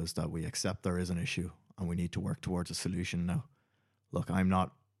know now is that we accept there is an issue and we need to work towards a solution now. Look, I'm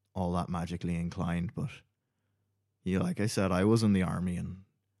not all that magically inclined, but like I said, I was in the army, and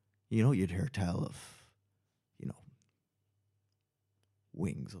you'd hear tell of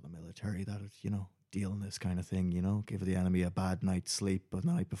wings of the military that deal in this kind of thing, give the enemy a bad night's sleep the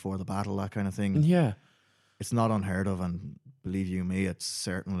night before the battle, that kind of thing. Yeah. It's not unheard of, and believe you me, it's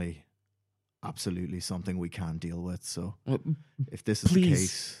certainly absolutely something we can deal with. So if this is the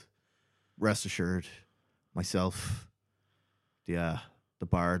case, rest assured, myself, the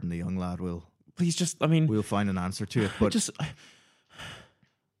bard and the young lad will we'll find an answer to it. But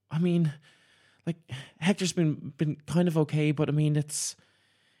like, Hector's been kind of okay, but it's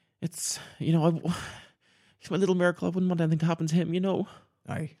he's my little miracle. I wouldn't want anything to happen to him,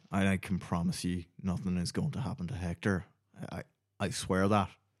 I can promise you nothing is going to happen to Hector. I swear that.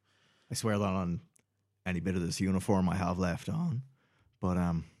 I swear that on any bit of this uniform I have left on. But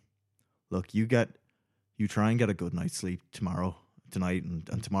look, you try and get a good night's sleep tonight,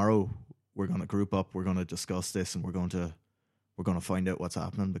 and tomorrow we're gonna group up, we're gonna discuss this, and we're gonna find out what's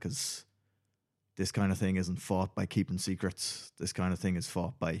happening, because this kind of thing isn't fought by keeping secrets. This kind of thing is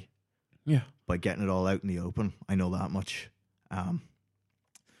fought by getting it all out in the open. I know that much. And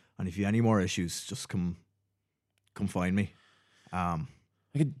if you have any more issues, just come find me.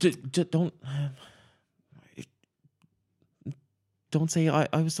 Don't say I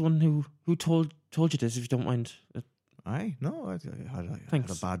was the one who told you this, if you don't mind. I had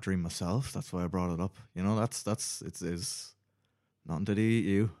a bad dream myself. That's why I brought it up. It's nothing to do with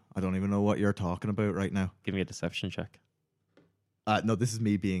you. I don't even know what you're talking about right now. Give me a deception check. No, this is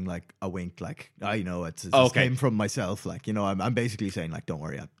me being like a wink. Like, I know it okay. came from myself. Like, I'm basically saying, like, don't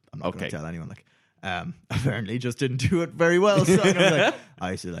worry, I'm not going to tell anyone. Like, apparently just didn't do it very well. So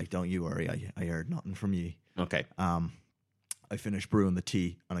I said, like, don't you worry. I heard nothing from you. Okay. I finished brewing the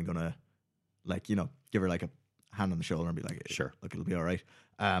tea, and I'm gonna, like, give her like a hand on the shoulder and be like, sure, look, it'll be all right.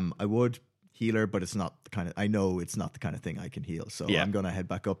 I would heal her, but it's not the kind of, I know it's not the kind of thing I can heal. So I'm gonna head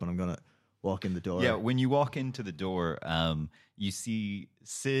back up, and I'm gonna walk in the door. Yeah, when you walk into the door, you see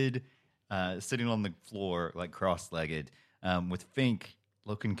Sid sitting on the floor, like cross-legged, with Fink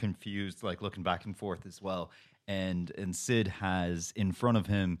looking confused, like looking back and forth as well. And Sid has in front of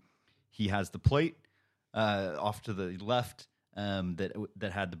him, he has the plate off to the left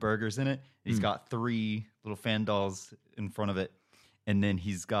that had the burgers in it. He's got 3 little fan dolls in front of it, and then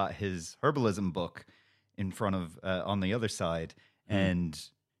he's got his herbalism book in front of on the other side, and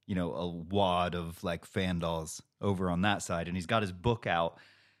a wad of like fan dolls over on that side, and he's got his book out,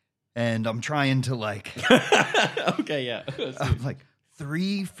 and I'm trying to like, Okay, yeah. I'm like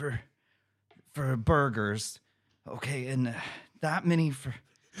 3 for burgers, okay, and that many for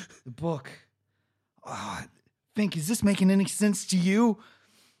the book. Fink, is this making any sense to you?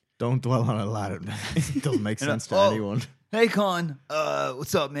 Don't dwell on it, lad. It doesn't make sense to anyone. Hey, Con.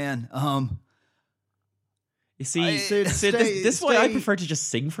 What's up, man? You see, Sid, this is why I stay- prefer to just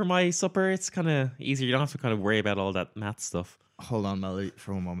sing for my supper. It's kind of easier. You don't have to kind of worry about all that math stuff. Hold on, Melody,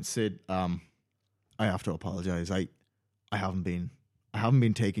 for one moment. Sid, I have to apologize. I haven't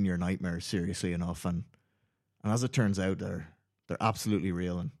been taking your nightmares seriously enough, and as it turns out, they're absolutely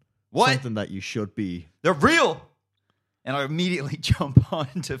real and What? something that you should be. They're real. And I immediately jump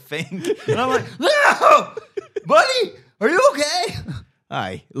onto Fink. And I'm like, no! Buddy, are you okay?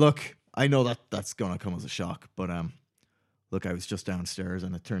 Aye, look, I know that's gonna come as a shock, but look, I was just downstairs,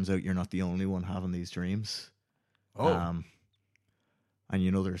 and it turns out you're not the only one having these dreams. And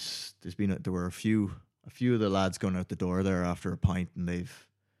you know, there were a few of the lads going out the door there after a pint, and they've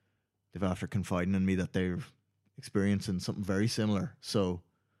after confiding in me that they're experiencing something very similar. So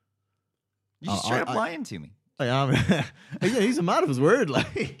You just straight up lying to me. I am. Yeah, he's a man of his word.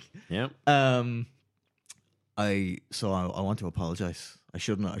 Like, Yeah. I want to apologize. I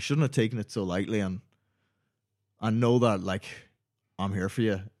shouldn't have taken it so lightly, and I know that like I'm here for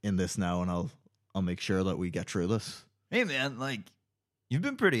you in this now, and I'll make sure that we get through this. Hey, man, like, you've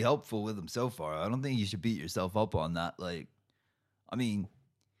been pretty helpful with him so far. I don't think you should beat yourself up on that. Like, I mean,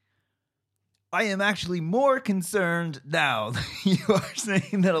 I am actually more concerned now that you are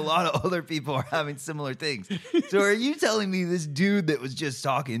saying that a lot of other people are having similar things. So are you telling me this dude that was just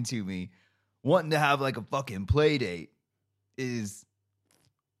talking to me, wanting to have like a fucking play date, is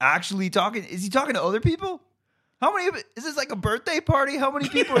actually talking? Is he talking to other people? How many? Is this like a birthday party? How many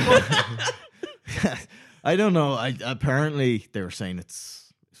people are going? I don't know. Apparently they were saying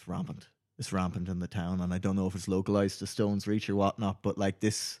it's rampant. It's rampant in the town, and I don't know if it's localized to Stone's Reach or whatnot. But like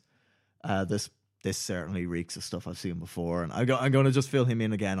this certainly reeks of stuff I've seen before, and I'm going to just fill him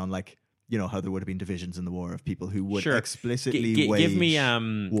in again on like, you know, how there would have been divisions in the war of people who would Sure. explicitly wage give me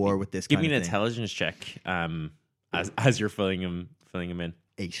war with this. Give me kind an of thing. intelligence check. As you're filling him in.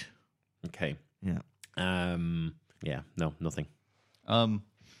 8. Okay. Yeah. Yeah. No, nothing.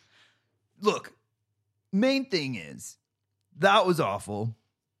 Look, main thing is that was awful.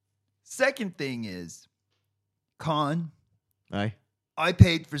 Second thing is, Con, Aye. I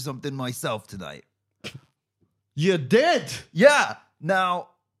paid for something myself tonight. You did. Yeah. Now,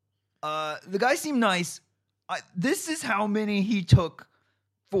 the guy seemed nice. This is how many he took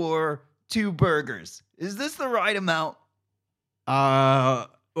for 2 burgers. Is this the right amount? What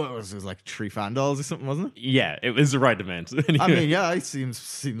was it, like 3 $3 or something, wasn't it? Yeah, it was the right amount. I mean, yeah, it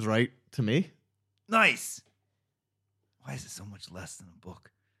seems right to me. Nice. Why is it so much less than a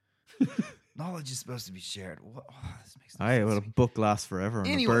book? Knowledge is supposed to be shared. This makes no Aye, sense well, a to me. book lasts forever, and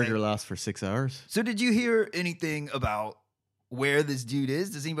Anyway. a burger lasts for 6 hours. So did you hear anything about where this dude is?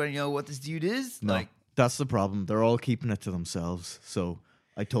 Does anybody know what this dude is? No, that's the problem. They're all keeping it to themselves. So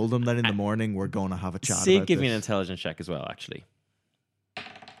I told them that in the morning we're going to have a chat Sid, about give me an this. intelligence check as well, actually.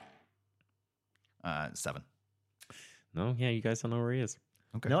 7. No, yeah, you guys don't know where he is.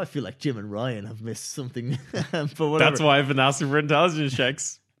 Okay. Now I feel like Jim and Ryan have missed something. But whatever. That's why I've been asking for intelligence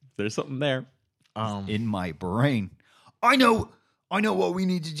checks. There's something there. In my brain. I know what we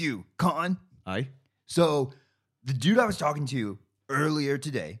need to do, Con. Aye. So the dude I was talking to earlier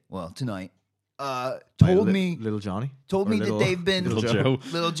today, well, tonight, told me Little Johnny. told Or me little- that they've been Little Joe.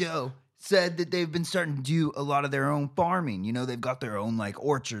 Little Joe said that they've been starting to do a lot of their own farming. You know, they've got their own like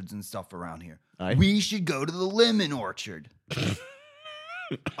orchards and stuff around here. Aye. We should go to the lemon orchard.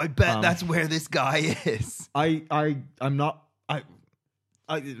 I bet that's where this guy is. I'm not.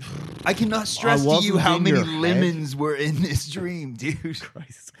 I cannot stress to wasn't you how in many your head. lemons were in this dream, dude.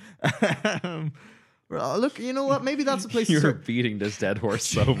 Christ. Well, look, you know what? Maybe that's a place to You're start. beating this dead horse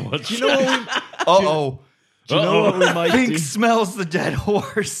so much. Do you know what we? Uh-oh. Do you know what we might Fink do? smells the dead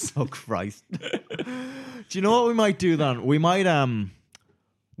horse. Oh Christ! Do you know what we might do then? We might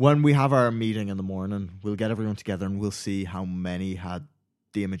when we have our meeting in the morning, we'll get everyone together and we'll see how many had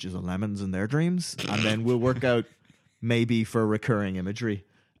the images of lemons in their dreams, and then we'll work out maybe for recurring imagery.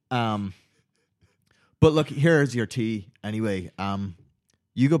 But look, here's your tea anyway.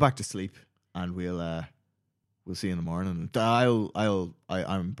 You go back to sleep, and we'll see you in the morning.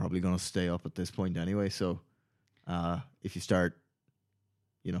 I'm probably gonna stay up at this point anyway, so if you start,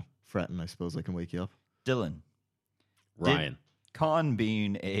 fretting, I suppose I can wake you up. Dylan, Ryan. Con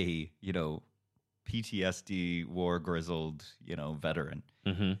being a, PTSD war grizzled, veteran,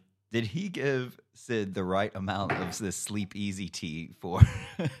 Mm-hmm. Did he give Sid the right amount of this sleep easy tea for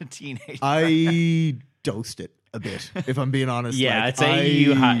a teenager? I dosed it a bit, if I'm being honest. Yeah, like, I'd say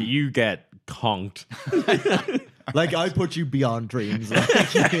you get conked. like I put you beyond dreams,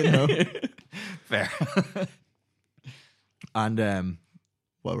 like, you know. Fair. And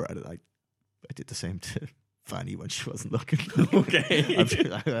while we're at it, I did the same to Fanny when she wasn't looking. Okay.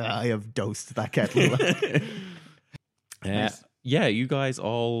 I have dosed that kettle. Yeah, you guys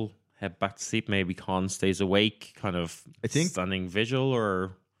all head back to sleep. Maybe Con stays awake, kind of I think- standing vigil,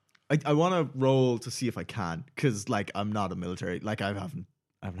 or I want to roll to see if I can, because like I'm not a military. Like I haven't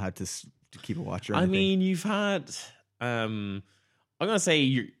had to keep a watch or anything. I mean, you've had. I'm gonna say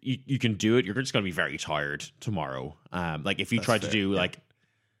you can do it. You're just gonna be very tired tomorrow. Like if you That's try to fair, do yeah. like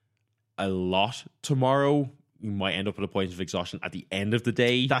a lot tomorrow, you might end up at a point of exhaustion at the end of the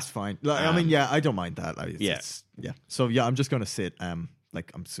day. That's fine. Like, I mean, yeah, I don't mind that. Yeah. Yeah. So yeah, I'm just gonna sit.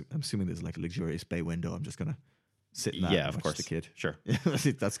 Like I'm assuming there's like a luxurious bay window. I'm just gonna sit in that. Yeah, and of watch course. the kid. Sure.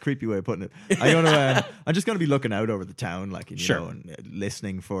 That's a creepy way of putting it. I'm just gonna be looking out over the town, like, and, you Sure. know, and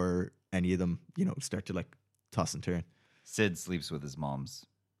listening for any of them, you know, start to like toss and turn. Sid sleeps with his mom's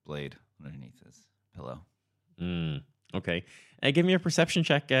blade underneath his pillow. Okay. Give me a perception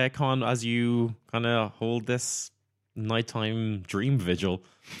check, Con, as you kind of hold this nighttime dream vigil.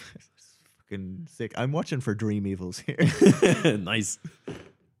 Fucking sick. I'm watching for dream evils here. Nice.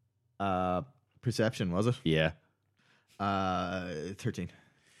 Perception, was it? Yeah. 13.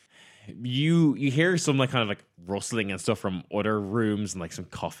 You hear some like kind of like rustling and stuff from other rooms and like some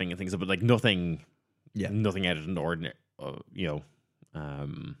coughing and things, but like nothing, nothing out of the ordinary, you know.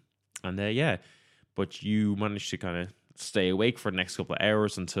 And yeah, but you manage to kind of stay awake for the next couple of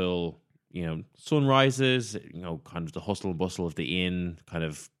hours until, you know, sun rises. You know, kind of the hustle and bustle of the inn kind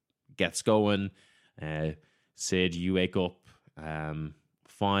of gets going. Sid, you wake up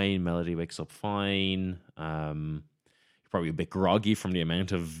fine. Melody wakes up fine. Probably a bit groggy from the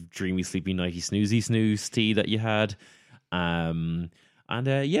amount of dreamy, sleepy, nighty, snoozy snooze tea that you had.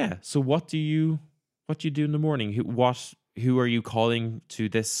 Yeah. So what do you do in the morning? Who are you calling to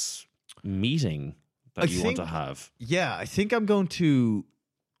this meeting that you want to have? Yeah, I think I'm going to.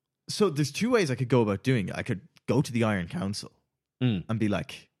 So there's two ways I could go about doing it. I could go to the Iron Council and be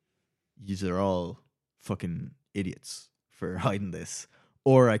like, "Yous are all fucking idiots for hiding this,"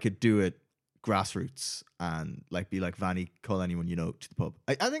 or I could do it grassroots and like be like, "Vanny, call anyone you know to the pub."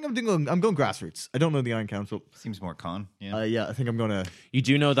 I think I'm going grassroots. I don't know the Iron Council. Seems more con. Yeah. Yeah, I think I'm gonna. You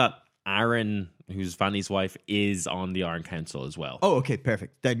do know that Aaron, who's Vanny's wife, is on the Iron Council as well. Oh, okay,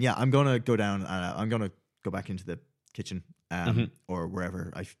 perfect. Then yeah, I'm gonna go down and I'm gonna go back into the kitchen or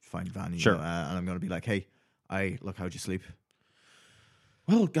wherever I find Vanny. Sure. You know, and I'm gonna be like, "Hey, how'd you sleep?"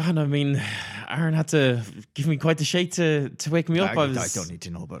 Well, God, I mean, Aaron had to give me quite the shake to wake me up. I don't need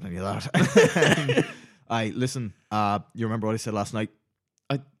to know about any of that. Listen. You remember what I said last night?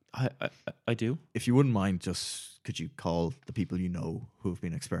 I do. If you wouldn't mind, just could you call the people you know who have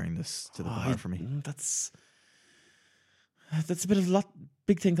been experiencing this to the bar for me? That's a bit of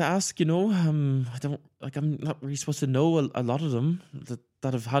big thing to ask, you know. I don't like. I'm not really supposed to know a lot of them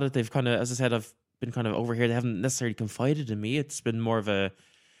that have had it. They've kind of, as I said, I've been kind of over here. They haven't necessarily confided in me. It's been more of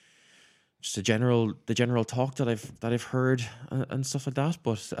just the general talk that I've heard and stuff like that.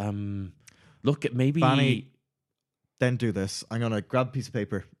 But look, maybe Fanny, then do this. I'm gonna grab a piece of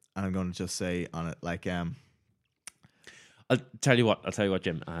paper and I'm gonna just say on it like I'll tell you what,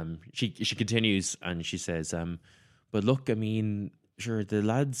 Jim. She continues and she says, but look, I mean, sure, the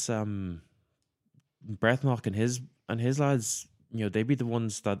lads, Breathnock and his lads, you know, they'd be the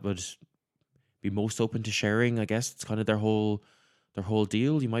ones that would be most open to sharing. I guess it's kind of their whole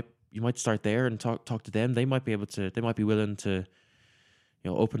deal. You might start there and talk to them. They might be willing to, you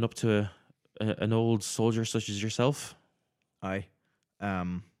know, open up to an old soldier such as yourself. Aye.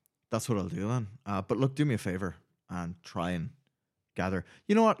 That's what I'll do then. But look, do me a favor and try and gather.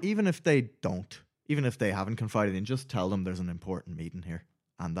 You know what? Even if they haven't confided in, just tell them there's an important meeting here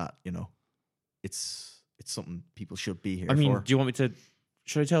and that, you know, it's something people should be here I mean, for. do you want me to?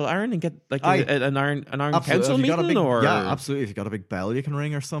 Should I tell Aaron and get like Aye. an Iron Absolutely. Council Have you got a meeting? big, or yeah, absolutely. If you got a big bell you can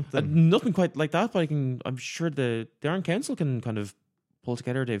ring or something. nothing quite like that, but I'm sure the Iron Council can kind of pull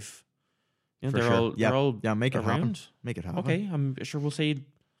together. They've, you know, For they're sure. all Yeah. they're all Yeah, make it happen. around. Make it happen. Okay, I'm sure we'll say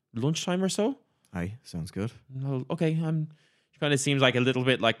lunchtime or so. Aye, sounds good. Well, okay, it kind of seems like a little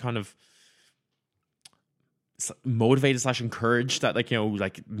bit like kind of motivated / encouraged that, like, you know,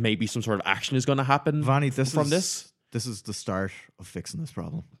 like maybe some sort of action is going to happen. Vanny, this is the start of fixing this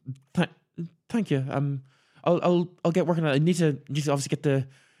problem. Thank you. I'll get working on it. I need to obviously get the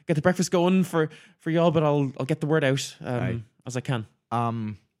breakfast going for y'all, but I'll get the word out as I can.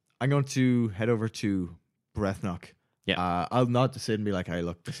 I'm going to head over to Breathnock. Yeah. I'll nod to Sid and be like, "Hey,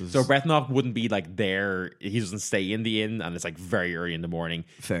 look, this is So Breathnock wouldn't be like there. He doesn't stay in the inn, and it's like very early in the morning.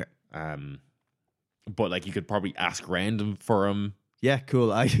 fair." But like you could probably ask random for him. Yeah,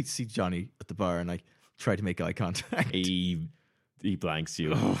 cool. I see Johnny at the bar and I try to make eye contact. He blanks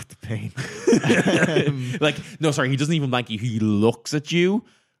you. Oh, the pain. Like no, sorry, he doesn't even blank you. He looks at you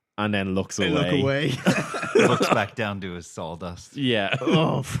and then looks I away. look away. Looks back down to his sawdust. Yeah.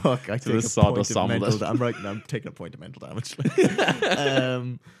 Oh fuck! I take the a sawdust point of mental. omelette. I'm taking a point of mental damage.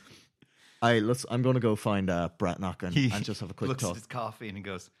 I'm going to go find Breathnock and just have a quick looks talk. at his coffee and he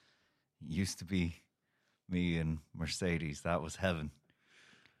goes, "Used to be me and Mercedes. That was heaven.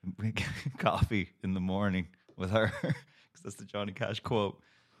 Coffee in the morning with her." Because that's the Johnny Cash quote.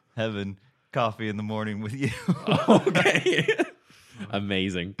 Heaven, coffee in the morning with you. Okay.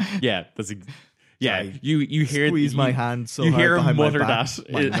 Amazing. Yeah, yeah. Sorry. You hear Squeeze my hand so you hard hear him behind my mutter back,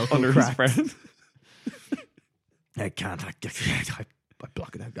 that my knuckle under cracked. his breath. I can't. I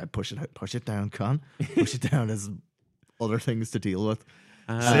block it out. I push it out. Push it down, Con. Push it down. There's other things to deal with.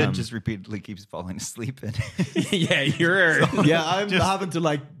 Sid just repeatedly keeps falling asleep in. Yeah, you're. Yeah, I'm having to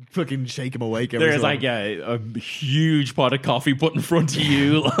like fucking shake him awake. Every There's so like a huge pot of coffee put in front of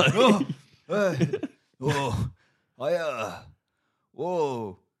you.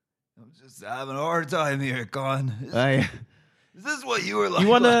 Whoa, I'm just having a hard time here, Con. I Is this what you were like You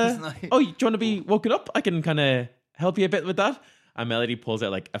want last to? night? Oh, do you want to be woken up? I can kind of help you a bit with that. And Melody pulls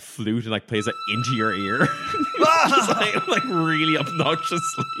out like a flute and like plays it into your ear, just like really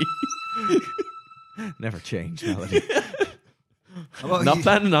obnoxiously. never change, Melody. How about Not you?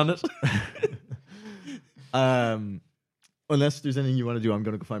 planning on it. Unless there's anything you want to do, I'm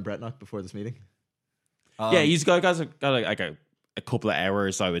going to go find Breathnock before this meeting. Yeah, you guys have got like a couple of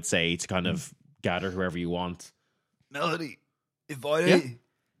hours, I would say, to kind of gather whoever you want. Melody, if I'm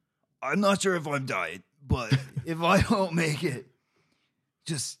not sure if I'm dying, but if I don't make it,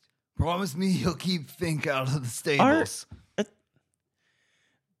 just promise me you'll keep Fink out of the stables.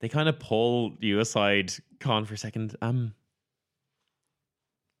 They kind of pull you aside, Con, for a second. What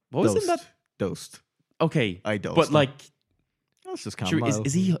was in that? Dosed. Okay, I dosed but him. like, That's just sure, chamomile.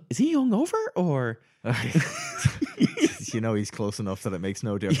 is he hungover or? You know he's close enough that it makes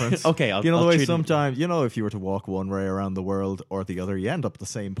no difference. Okay, you know I'll the way treat him- sometimes, you know, if you were to walk one way around the world or the other, you end up at the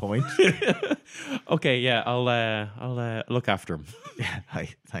same point. Okay, yeah, I'll look after him. Yeah, hi,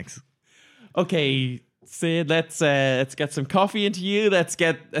 thanks. Okay, Sid, let's get some coffee into you. Let's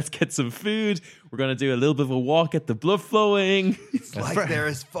get some food. We're gonna do a little bit of a walk, get the blood flowing. It's like there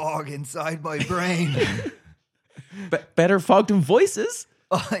is fog inside my brain. Better fog than voices.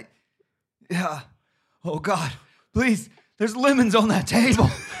 Yeah. Oh God, please! There's lemons on that table.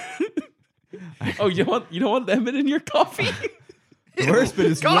 Oh, you don't want lemon in your coffee? The worst bit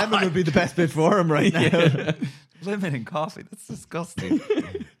is God. lemon would be the best bit for him right now. Lemon and coffee. That's disgusting.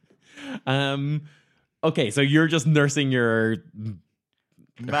 Okay, so you're just nursing your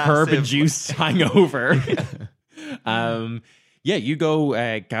Massive- herb and juice hangover. Yeah, you go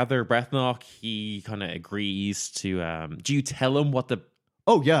gather Breathnock. He kind of agrees to. Do you tell him what the?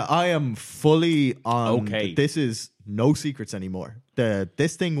 Oh yeah, I am fully on. Okay. This is no secrets anymore.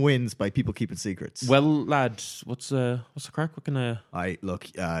 This thing wins by people keeping secrets. Well, lad, what's the crack? What can I? Look.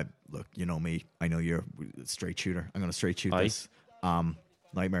 You know me. I know you're a straight shooter. I'm gonna straight shoot Aye. this.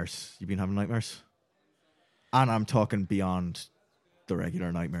 Nightmares. You been having nightmares? And I'm talking beyond the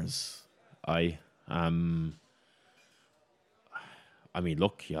regular nightmares. I mean,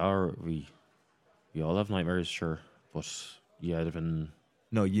 look, yeah, we all have nightmares, sure, but yeah, they've been.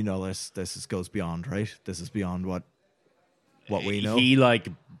 No, you know this. This goes beyond, right? This is beyond what we know. He like.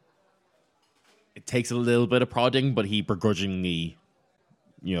 It takes a little bit of prodding, but he begrudgingly,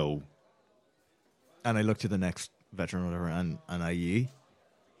 And I look to the next veteran, or whatever, and I.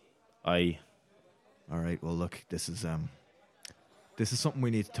 All right. Well, look, this is something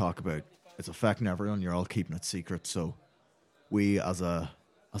we need to talk about. It's affecting everyone. You're all keeping it secret, so we, as a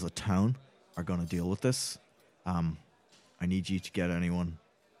town, are going to deal with this. I need you to get anyone,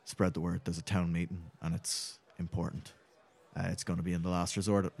 spread the word. There's a town meeting, and it's important. It's going to be in the last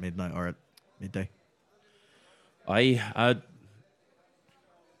resort at midnight or at midday.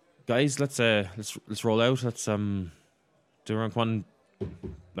 Guys, let's roll out. Let's do around one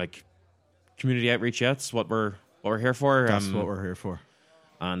like community outreach. Yeah, that's what we're here for. That's what we're here for.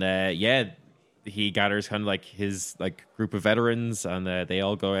 And yeah, he gathers kind of like his like group of veterans, and they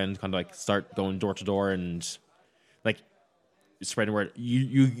all go in, kind of like start going door to door and like spreading word.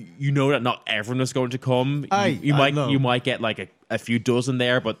 You know that not everyone is going to come. You might get like a few dozen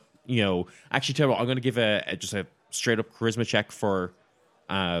there, but actually, tell you what, I'm going to give just a straight up charisma check for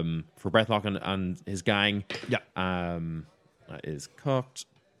for Breathlock and his gang. Yeah. That is cooked.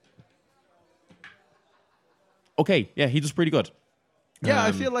 Okay, yeah, he does pretty good. Yeah,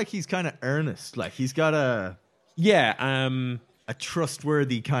 I feel like he's kind of earnest. Like he's got a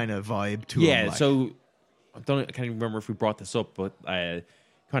trustworthy kind of vibe to him. Yeah, like. so I can't even remember if we brought this up, but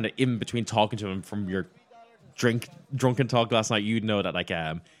kind of in between talking to him from your drunken talk last night, you'd know that like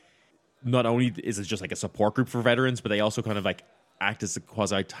not only is it just like a support group for veterans, but they also kind of like act as a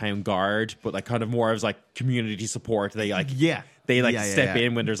quasi town guard, but like kind of more as like community support. They like step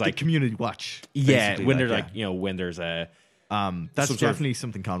in when there's the like community watch. Yeah, when there's like, like when there's a that's some sort of- definitely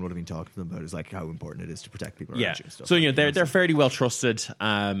something Con would have been talking to them about, is like how important it is to protect people around yeah. you and stuff. So like that, they're fairly well trusted,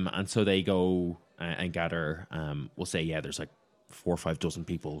 and so they go and gather. We'll say there's like 4 or 5 dozen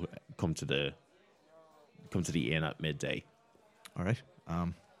people come to the inn at midday. All right.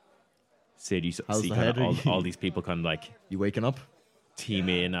 Sid, you How's see the kind head? of all these people kind of like You waking up? team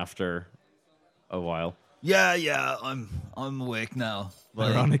in after a while. Yeah, I'm awake now.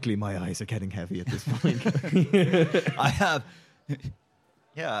 But Ironically, my eyes are getting heavy at this point. I have.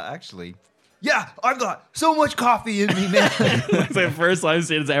 Yeah, actually. Yeah, I've got so much coffee in me, man. It's the first time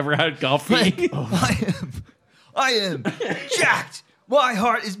Sid's ever had coffee. I am jacked. My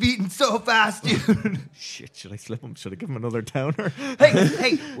heart is beating so fast, dude. Shit, should I slip him? Should I give him another downer?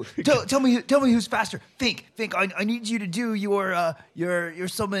 Hey, tell me who's faster. Think. I need you to do your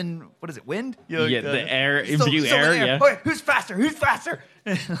summon. What is it? Wind? The air, summon imbue air. Yeah. Okay, who's faster?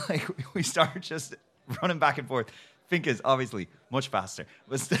 And like we start just running back and forth. Fink is obviously much faster,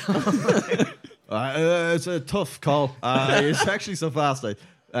 but still. It's a tough call. It's actually so fast.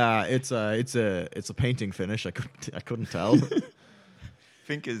 It's a painting finish. I couldn't tell.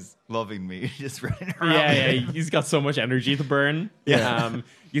 Fink is loving me, just running around. Yeah, he's got so much energy to burn. Yeah.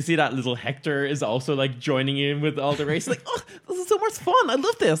 You see that little Hector is also like joining in with all the race. Like, oh, this is so much fun. I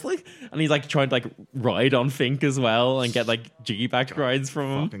love this. Like, and he's like trying to like ride on Fink as well and get like jiggy back rides from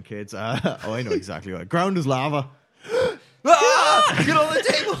him. Fucking kids. I know exactly what. Ground is lava. Ah! Get on the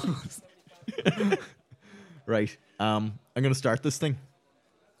tables. Right. I'm gonna start this thing.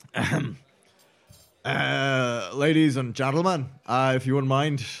 Ladies and gentlemen, if you wouldn't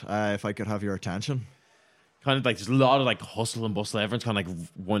mind, if I could have your attention. Kind of like there's a lot of like hustle and bustle. Everyone's kind of like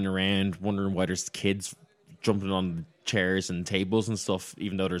running around, wondering why there's kids jumping on chairs and tables and stuff.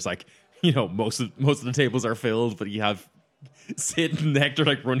 Even though there's like most of the tables are filled, but you have Sid and Hector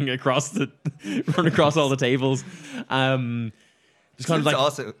like running across all the tables. Just kind of like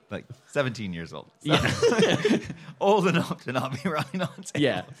also like 17 years old. So. Yeah. Old enough to not be running on tables.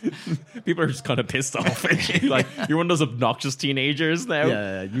 Yeah. People are just kind of pissed off at you. Like, you're one of those obnoxious teenagers now.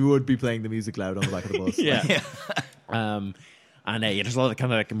 Yeah, you would be playing the music loud on the back of the bus. Yeah. Yeah. And there's a lot of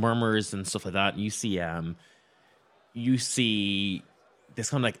kind of like murmurs and stuff like that. And you see this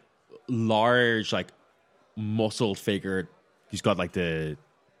kind of like large, like muscled figure. He's got like the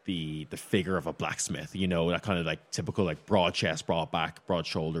figure of a blacksmith, that kind of like typical like broad chest, broad back, broad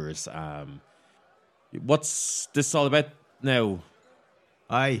shoulders. What's this all about now?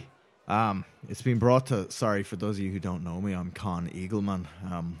 It's been brought to. Sorry for those of you who don't know me. I'm Con Eagleman.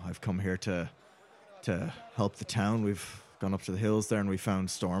 I've come here to help the town. We've gone up to the hills there and we found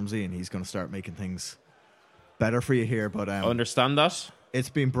Stormzy, and he's going to start making things better for you here. But Understand that? it's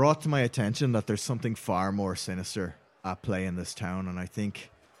been brought to my attention that there's something far more sinister at play in this town, and I think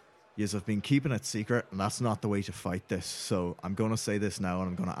yous have been keeping it secret, and that's not the way to fight this. So I'm going to say this now, and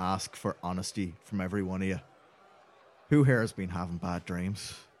I'm going to ask for honesty from every one of you. Who here has been having bad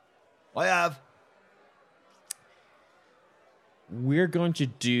dreams? I have. We're going to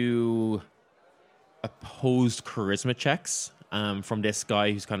do opposed charisma checks from this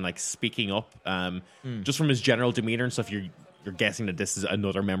guy who's kind of like speaking up. Just from his general demeanor and stuff, you're guessing that this is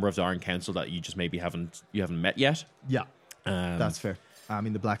another member of the Iron Council that you just maybe haven't met yet. Yeah, that's fair. I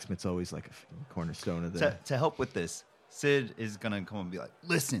mean, the blacksmith's always like a cornerstone of the... To help with this, Sid is going to come and be like,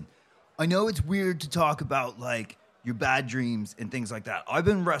 listen, I know it's weird to talk about like your bad dreams and things like that. I've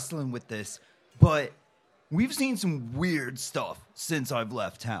been wrestling with this, but we've seen some weird stuff since I've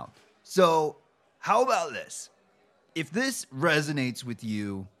left town. So how about this? If this resonates with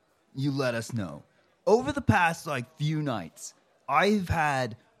you, you let us know. Over the past few nights, I've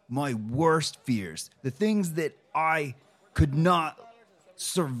had my worst fears, the things that I could not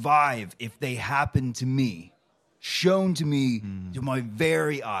survive if they happened to me, shown to me to my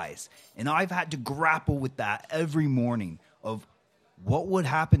very eyes. And I've had to grapple with that every morning of what would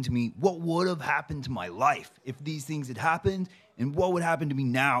happen to me, what would have happened to my life if these things had happened, and what would happen to me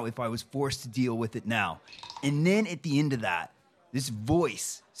now if I was forced to deal with it now. And then at the end of that, this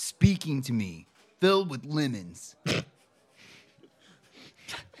voice speaking to me, filled with lemons.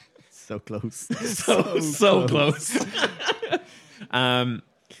 So close. so close. And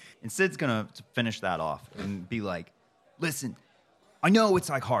Sid's gonna finish that off and be like, listen, I know it's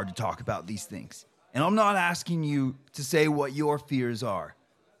like hard to talk about these things. And I'm not asking you to say what your fears are,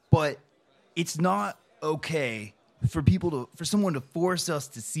 but it's not okay for someone to force us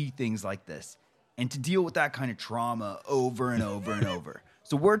to see things like this and to deal with that kind of trauma over and over and over.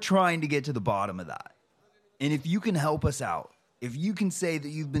 So we're trying to get to the bottom of that. And if you can help us out, if you can say that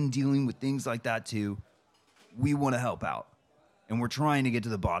you've been dealing with things like that too, we want to help out. And we're trying to get to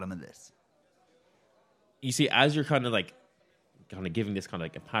the bottom of this. You see, as you're kind of giving this kind of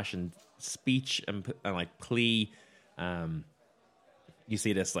like impassioned speech and like plea, you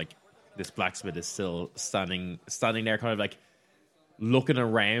see this blacksmith is still standing there, kind of like looking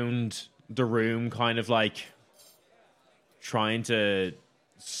around the room, kind of like trying to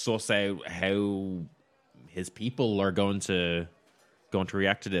suss out how his people are going to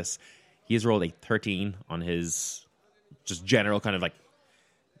react to this. He has rolled a 13 on his just general kind of like,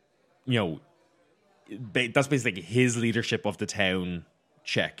 that's basically his leadership of the town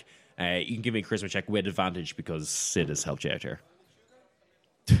check. You can give me a charisma check with advantage because Sid has helped you out here.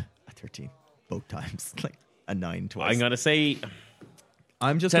 A 13 both times, like a 9 twice. I'm gonna say,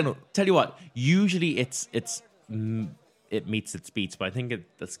 I'm just tell you what. Usually it meets its beats, but I think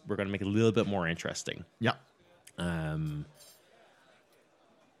we're gonna make it a little bit more interesting. Yeah.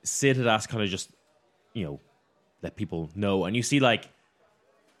 Sid had asked kind of just, let people know, and you see like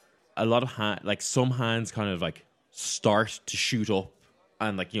a lot of some hands kind of like start to shoot up,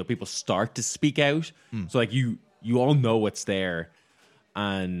 and like people start to speak out. So like you all know it's there,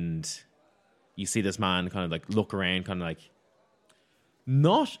 and you see this man kind of like look around, kind of like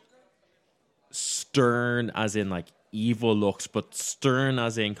not stern as in like evil looks, but stern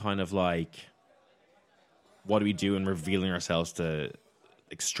as in kind of like, what do we do in revealing ourselves to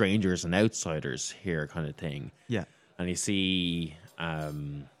like strangers and outsiders here, kind of thing. Yeah. And you see, tell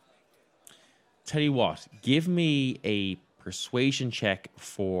you what, give me a persuasion check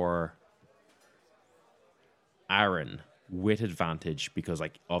for Aaron with advantage, because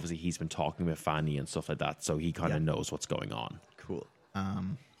like obviously he's been talking with Fanny and stuff like that, so he kind of knows what's going on. Cool.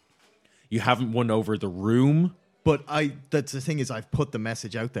 You haven't won over the room, but that's the thing, is I've put the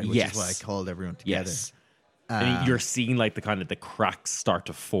message out there, which Yes. is why I called everyone together. yes, and you're seeing like the kind of the cracks start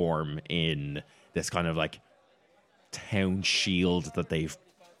to form in this kind of like town shield that they've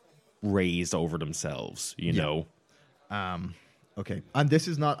raised over themselves, you know. Okay. And this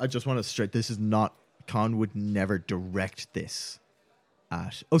is not, I just want to straight, this is not, Con would never direct this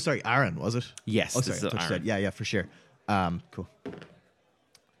at, oh, sorry, Aaron, was it? Yes, Oh, this sorry, is I thought you Aaron. said, yeah, for sure. Cool.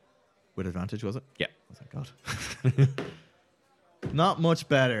 With advantage, was it? Yeah. Oh, thank God. Not much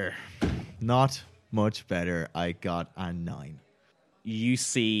better. Not much better. I got a 9. You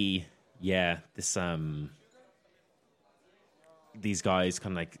see, this these guys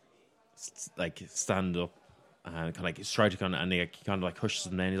kind of like stand up and kind of like try to kind of, and they kind of like pushes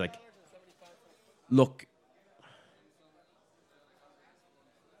them down. He's like, "Look,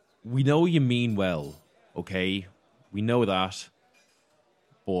 we know you mean well, okay? We know that,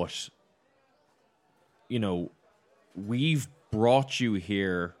 but we've brought you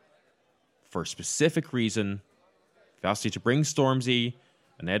here for a specific reason. We've asked you to bring Stormzy,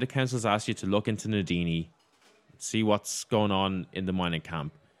 and now the council's asked you to look into Nadini, see what's going on in the mining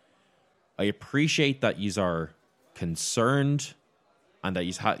camp. I appreciate that you are concerned and that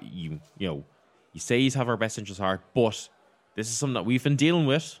you say you have our best interests at heart, but this is something that we've been dealing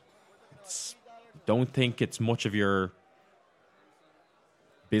with. Don't think it's much of your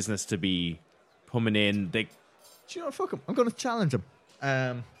business to be coming in." Do you know what? Fuck him. I'm going to challenge him.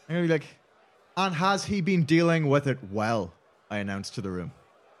 I'm going to be like, and has he been dealing with it well? I announced to the room.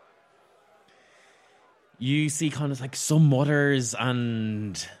 You see kind of like some mutters,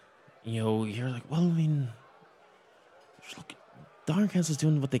 and you're like, well, I mean, look, the Iron Council's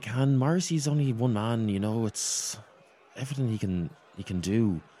doing what they can. Morrissey's only one man, it's everything he can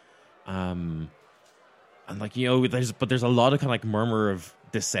do. And like, there's a lot of kind of like murmur of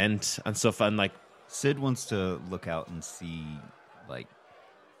dissent and stuff, and like Sid wants to look out and see, like,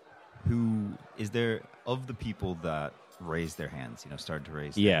 who is there of the people that raised their hands, started to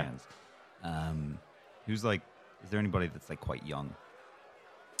raise their hands. Who's like, is there anybody that's like quite young?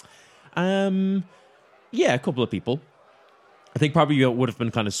 Yeah, a couple of people. I think probably would have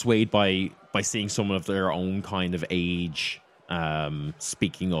been kind of swayed by seeing someone of their own kind of age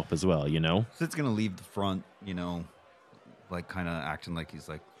speaking up as well, Sid's gonna leave the front, like kind of acting like he's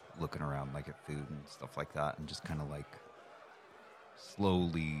like looking around like at food and stuff like that, and just kind of like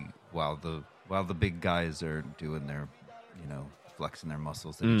slowly while the big guys are doing their flexing their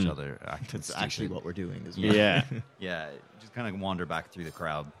muscles at each other. That's actually what we're doing as well. Yeah. Yeah, just kind of wander back through the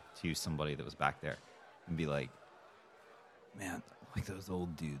crowd to somebody that was back there and be like, man, like those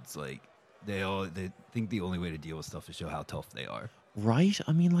old dudes, like they think the only way to deal with stuff is show how tough they are. Right?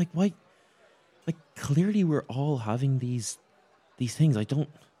 I mean, like, why? Like, clearly we're all having these things. I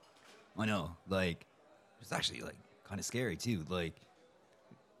know, like it's actually like kind of scary too. Like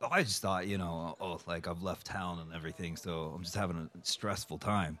I just thought, like I've left town and everything, so I'm just having a stressful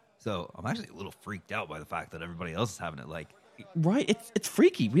time. So I'm actually a little freaked out by the fact that everybody else is having it. Like, right? It's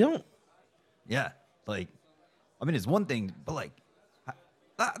freaky. We don't. yeah, like, I mean, it's one thing, but like,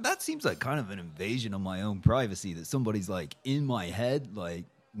 that seems like kind of an invasion of my own privacy that somebody's like in my head, like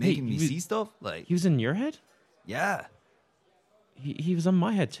making me see stuff. Like, He was in your head? yeah, He was on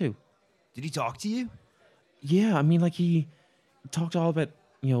my head too. did he talk to you? Yeah, I mean, like, he talked all about,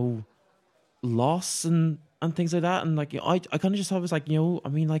 loss and things like that. And, like, I kind of just thought it was like, I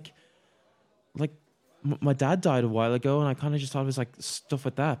mean, like my dad died a while ago, and I kind of just thought it was like stuff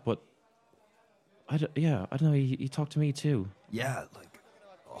like that. But, I don't know. He talked to me too. Yeah, like,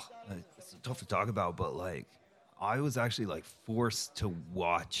 it's tough to talk about, but like, I was actually like forced to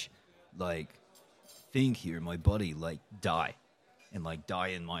watch, like, Fink here, my buddy, like die, and like die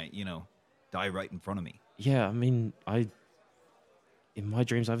in my, die right in front of me. Yeah, I mean, in my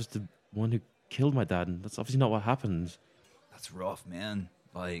dreams, I was the one who killed my dad, and that's obviously not what happened. That's rough, man.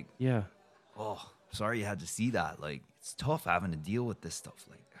 Like, Yeah. oh, sorry you had to see that. Like, it's tough having to deal with this stuff.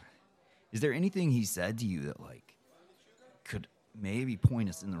 Like, is there anything he said to you that like could maybe point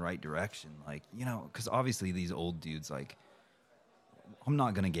us in the right direction? Like, because obviously these old dudes, like, I'm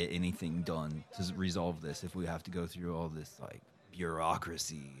not gonna get anything done to resolve this if we have to go through all this like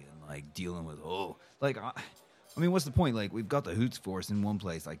bureaucracy and like dealing with I mean, what's the point? Like, we've got the Hoots Force in one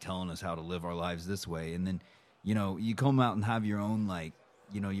place, like telling us how to live our lives this way, and then you come out and have your own like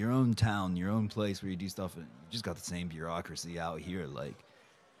your own town, your own place where you do stuff, and you just got the same bureaucracy out here. Like,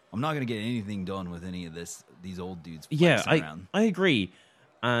 I'm not gonna get anything done with any of these old dudes. Yeah, around. I agree.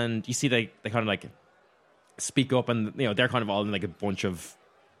 And you see, they kind of like speak up, and they're kind of all in like a bunch of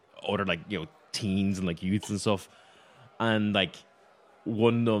other like teens and like youths and stuff, and like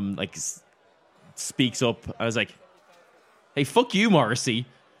one of them like speaks up. I was like, "Hey, fuck you, Morrissey,"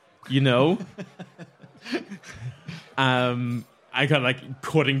 I kind of like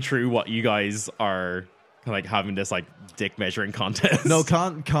cutting through what you guys are kind of like having this like dick measuring contest. No,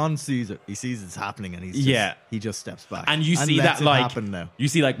 Khan sees it. He sees it's happening, and he just steps back. And you see lets that it like happen now. you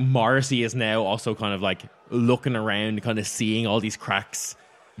see like Morrissey is now also kind of like looking around, kind of seeing all these cracks,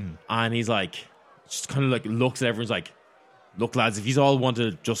 and he's like just kind of like looks at everyone's like, "Look, lads, if you all want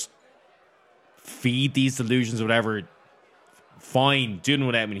to just feed these delusions or whatever, fine, do it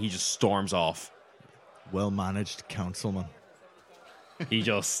without me." And he just storms off. Well managed, councilman. He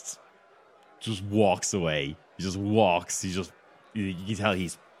just walks away. He just walks. You can tell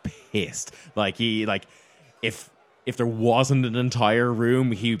he's pissed. Like if there wasn't an entire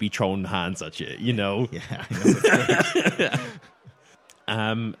room, he would be throwing hands at you. Yeah, I know.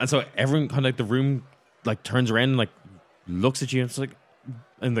 And so everyone kind of like the room like turns around and like looks at you. And it's like,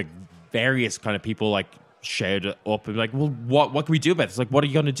 and like various kind of people like shout up and be like, well, what can we do about this? Like, what are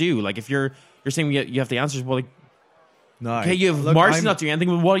you gonna do? Like, if you're saying you have the answers, well, like, No, okay, you have Marcy's not doing anything.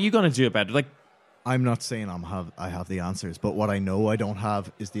 But what are you gonna do about it? Like, I'm not saying I have the answers, but what I know I don't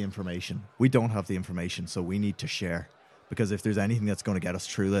have is the information. We don't have the information, so we need to share. Because if there's anything that's going to get us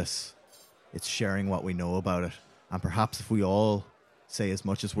through this, it's sharing what we know about it. And perhaps if we all say as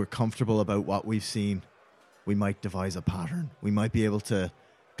much as we're comfortable about what we've seen, we might devise a pattern. We might be able to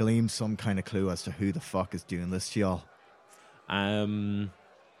glean some kind of clue as to who the fuck is doing this to y'all.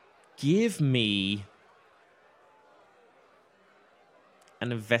 Give me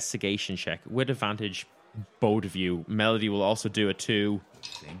an investigation check with advantage, both of you. Melody will also do it too.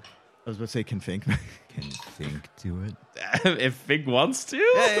 I was about to say, can Fink? Can Fink do it? If Fink wants to.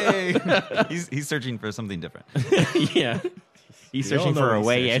 Hey, he's searching for something different. Yeah. He's We all searching know for a he's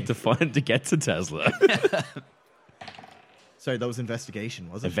way searching. out to get to Tesla. Sorry, that was investigation,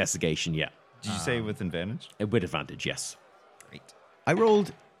 was it? Investigation, yeah. Did you say with advantage? With advantage, yes. Great. I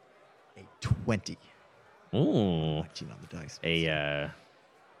rolled a 20. Oh, Actually, on the dice. a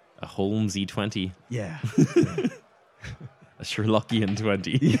Holmes E20, Yeah. a Sherlockian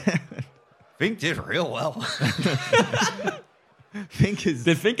 20. Fink did real well. Fink is...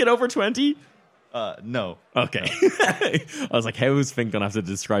 Did Fink get over 20? No. Okay. I was like, how is Fink going to have to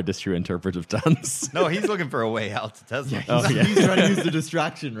describe this through interpretive dance? No, he's looking for a way out to Tesla. Oh, yeah. He's trying to use the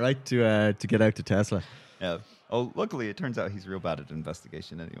distraction, right, to get out to Tesla. Yeah. Oh, luckily, it turns out he's real bad at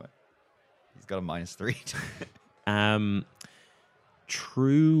investigation anyway. He's got a -3.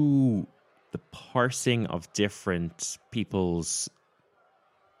 through the parsing of different people's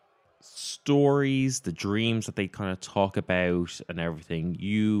stories, the dreams that they kind of talk about and everything,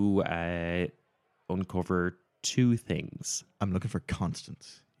 you uncover two things. I'm looking for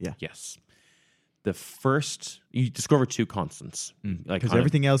constants. Yeah. Yes. The first, you discover two constants. Like Because kind of-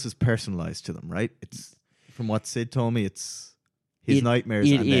 everything else is personalized to them, right? It's from what Sid told me, it's his nightmares.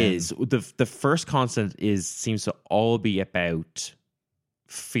 It and then- is. The first constant seems to all be about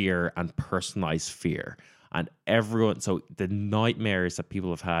fear and personalized fear. And everyone, so the nightmares that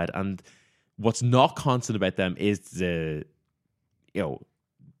people have had, and what's not constant about them is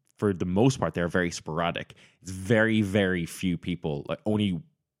for the most part, they're very sporadic. It's very, very few people, like only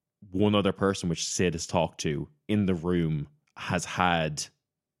one other person, which Sid has talked to in the room, has had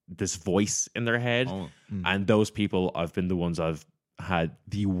this voice in their head. And those people have been the ones I've had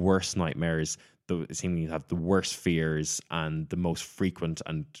the worst nightmares, seemingly have the worst fears and the most frequent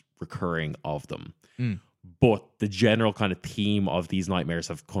and recurring of them. But the general kind of theme of these nightmares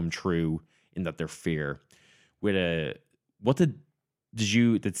have come true in that they're fear. Did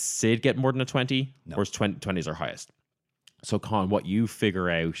Sid get more than a 20? No. Or is 20 is our highest? So Con, what you figure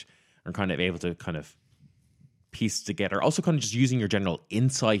out and kind of able to kind of piece together, also kind of just using your general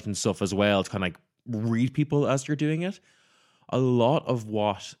insight and stuff as well to kind of like read people as you're doing it. A lot of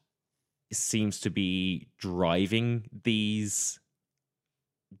what seems to be driving these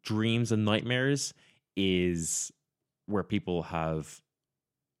dreams and nightmares is where people have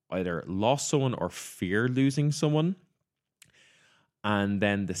either lost someone or fear losing someone. And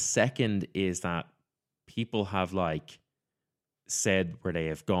then the second is that people have like said where they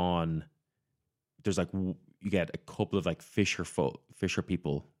have gone, there's like, you get a couple of like Fisher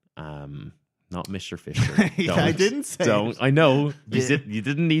people, not Mr. Fisher. Yeah, I didn't say Don't. it. I know. You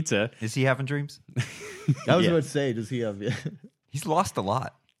didn't need to. Is he having dreams? I was Yeah. about to say, does he have? Yeah. He's lost a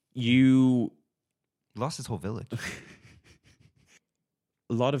lot. You He lost his whole village.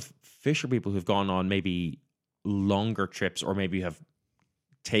 a lot of Fisher people who've gone on maybe longer trips or maybe have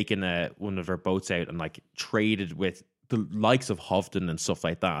taken one of their boats out and like traded with the likes of Hovden and stuff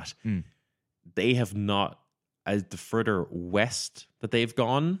like that. They have not, as the further west that they've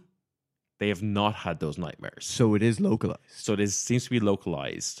gone, they have not had those nightmares. So it is localized. So it seems to be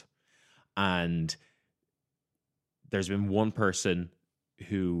localized. And there's been one person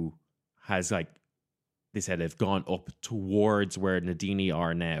who has like, they said they've gone up towards where Nadini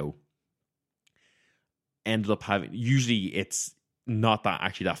are now. Ended up having, usually it's not that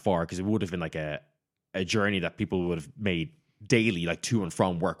actually that far because it would have been like a journey that people would have made daily, like to and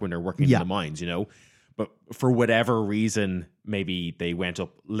from work when they're working in the mines, you know? But for whatever reason, maybe they went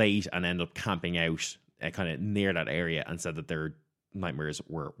up late and ended up camping out kind of near that area and said that their nightmares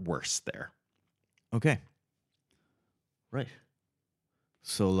were worse there. Okay. Right.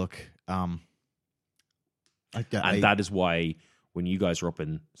 So look, That is why when you guys were up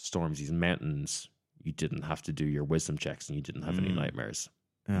in Stormzy's mountains, you didn't have to do your wisdom checks and you didn't have any nightmares.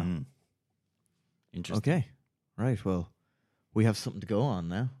 yeah. Interesting. Okay. Right. Well, we have something to go on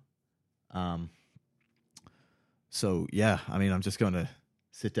now. So yeah, I mean, I'm just going to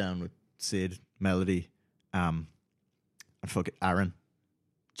sit down with Sid, Melody, and fuck it, Aaron,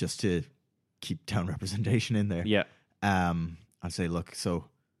 just to keep town representation in there. Yeah. I'd say, look, so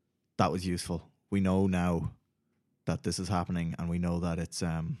that was useful. We know now that this is happening, and we know that it's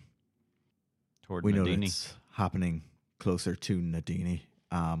Toward we know that Nadini. it's happening closer to Nadini.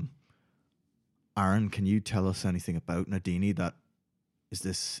 Aaron, can you tell us anything about Nadini? Is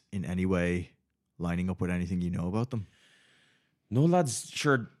this in any way lining up with anything you know about them? No, lads,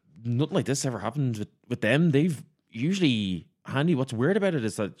 sure, nothing like this ever happened with them. They've usually handy. What's weird about it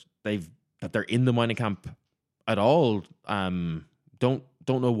is that they're in the mining camp at all. Don't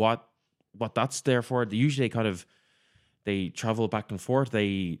know what that's there for. They usually they travel back and forth.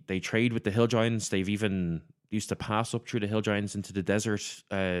 They trade with the hill giants. They've even used to pass up through the hill giants into the desert,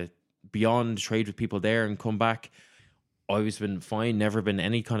 beyond, trade with people there and come back. Always been fine, never been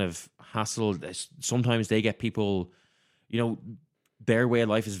any kind of hassle. Sometimes they get people, their way of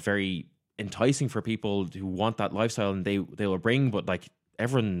life is very enticing for people who want that lifestyle, and they will bring, but like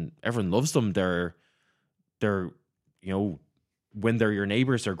everyone loves them. They're when they're your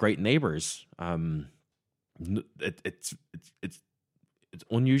neighbors, they're great neighbors. It's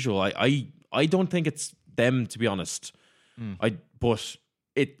unusual. I don't think it's them, to be honest. But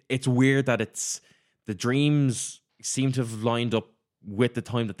it's weird that it's the dreams seem to have lined up with the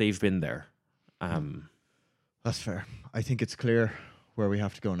time that they've been there. That's fair. I think it's clear where we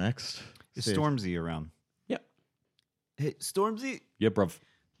have to go next. Is Sid. Stormzy around? Yeah. Hey, Stormzy, Yeah, bruv.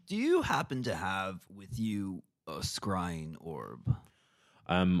 do you happen to have with you a scrying orb?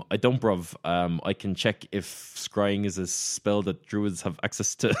 I don't, bruv. I can check if scrying is a spell that druids have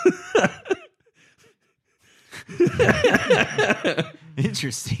access to.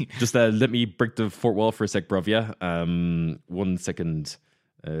 Interesting. Just let me break the fort wall for a sec, bruv. Yeah. 1 second.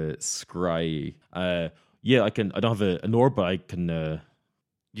 Scry. Yeah, I can. I don't have an orb, but I can.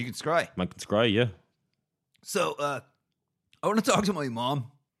 You can scry. I can scry. Yeah. So, I want to talk to my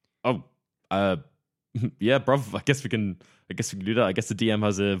mom. Oh. Yeah, bruv. I guess we can do that. I guess the DM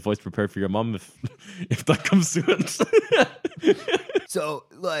has a voice prepared for your mom if that comes to it. So,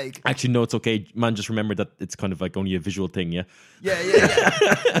 like, Actually, no, it's okay, man. Just remember that it's kind of like only a visual thing. Yeah.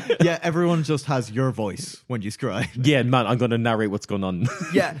 yeah. Yeah, everyone just has your voice when you scry. Yeah, man. I'm gonna narrate what's going on.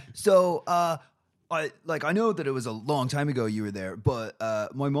 Yeah. So, I know that it was a long time ago you were there, but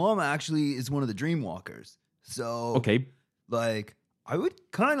my mom actually is one of the Dreamwalkers. So, Okay. like, I would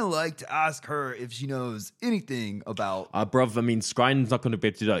kind of like to ask her if she knows anything about. Bruv. I mean, scrying's not going to be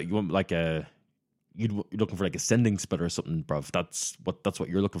able to do that. You want like you're looking for like a sending spell or something, bruv. That's what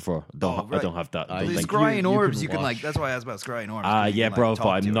you're looking for. I don't have that. I Well, don't these think. scrying you orbs, can you can like. watch. That's why I asked about scrying orbs. 'cause you Yeah, can, bro. like, But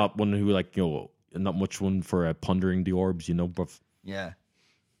talk I'm to not one who like not much one for pondering the orbs. Bruv. her. Yeah.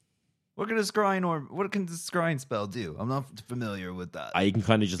 What can a scrying orb? What can the scrying spell do? I'm not familiar with that. I can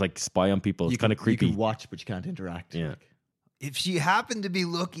kind of just like spy on people. It's kind of You creepy. can watch, but you can't interact. Yeah. If she happened to be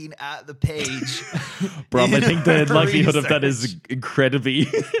looking at the page, Bro, I in think the her likelihood of that is research- incredibly.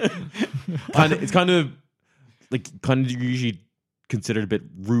 It's kind of usually considered a bit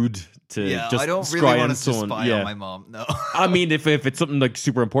rude to Yeah, just I don't scry really want on us to someone. spy Yeah, on my mom. No. I mean, if it's something like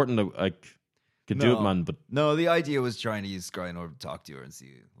super important, I could do it, No. man. But No, the idea was trying to use scrying orb to talk to her and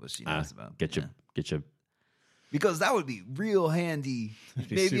see what she knows about. get you. Because that would be real handy.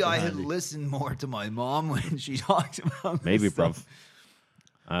 be Maybe super I had handy. listened more to my mom when she talked about Maybe, this stuff.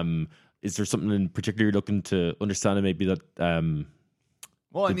 bruv. Is there something in particular you're looking to understand? And maybe that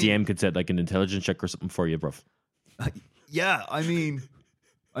Well, the DM could set like an intelligence check or something for you, bruv. yeah, I mean,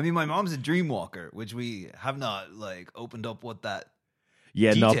 my mom's a dreamwalker, which we have not like opened up what that.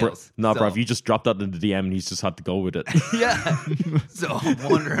 Yeah, Details, so- bruv. You just dropped that in the DM, and he's just had to go with it. Yeah, so I'm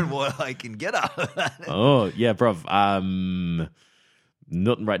wondering what I can get out of that. Oh yeah, bruv.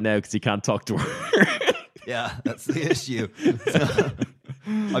 Nothing right now because he can't talk to her. Yeah, that's the issue. So,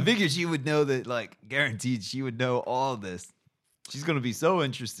 I figured she would know that, like, guaranteed she would know all of this. She's gonna be so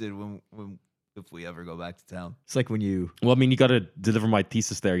interested when if we ever go back to town. It's like when you Well, I mean, you got to deliver my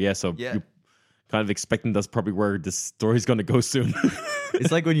thesis there, yeah. So Yeah. you're kind of expecting that's probably where this story's going to go soon.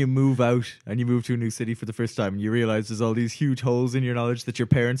 it's like when you move out and you move to a new city for the first time and you realize there's all these huge holes in your knowledge that your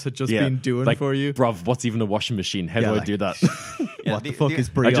parents had just been doing like, for you. bruv. What's even a washing machine? How Yeah, do I like- do that? What the fuck is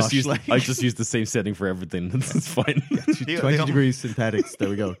I brioche? just use like? I just use the same setting for everything. It's fine. 20 degrees synthetics. There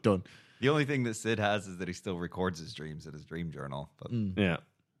we go. Done. The only thing that Sid has is that he still records his dreams in his dream journal. But Yeah.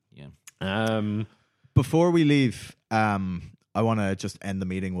 yeah, Before we leave, I want to just end the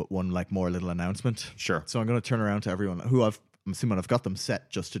meeting with one like more little announcement. Sure. So I'm going to turn around to everyone who I'm assuming I've got them set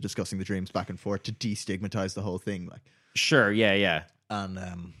just to discussing the dreams back and forth to destigmatize the whole thing. Like, Sure. Yeah. and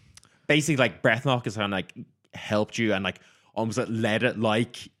Basically, like Breathknock has kind of like helped you and like almost like led it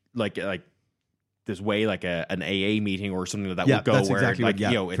like this way, like an AA meeting or something like that Yeah, would go that's where exactly like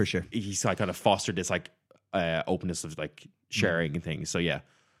what- yeah, if for sure. he's like kind of fostered this like openness of like sharing and things. So yeah.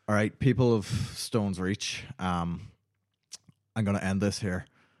 all right, people of Stone's Reach, I'm going to end this here,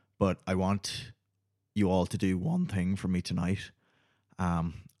 but I want you all to do one thing for me tonight.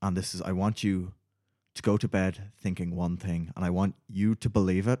 And this is, I want you to go to bed thinking one thing, and I want you to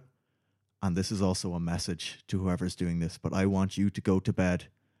believe it. And this is also a message to whoever's doing this, but I want you to go to bed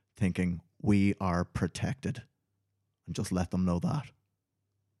thinking we are protected, and just let them know that.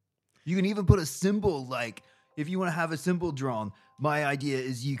 you can even put a symbol, like if you want to have a symbol drawn. My idea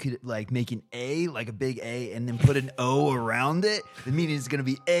is you could like make an A, like a big A, and then put an O around it. The meaning is going to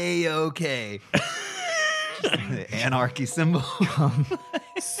be A-OK. The anarchy symbol.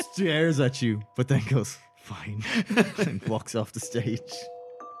 Stares at you, but then goes, fine, and walks off the stage.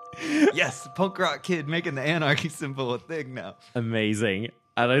 Yes, punk rock kid making the anarchy symbol a thing now. Amazing.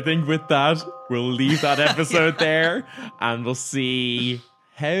 And I think with that, we'll leave that episode there and we'll see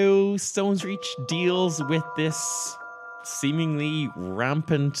how Stone's Reach deals with this seemingly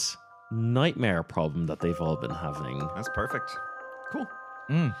rampant nightmare problem that they've all been having. That's perfect. Cool.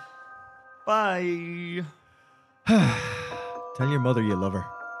 Mm. Bye. Tell your mother you love her.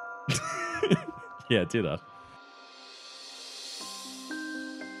 Yeah, do that.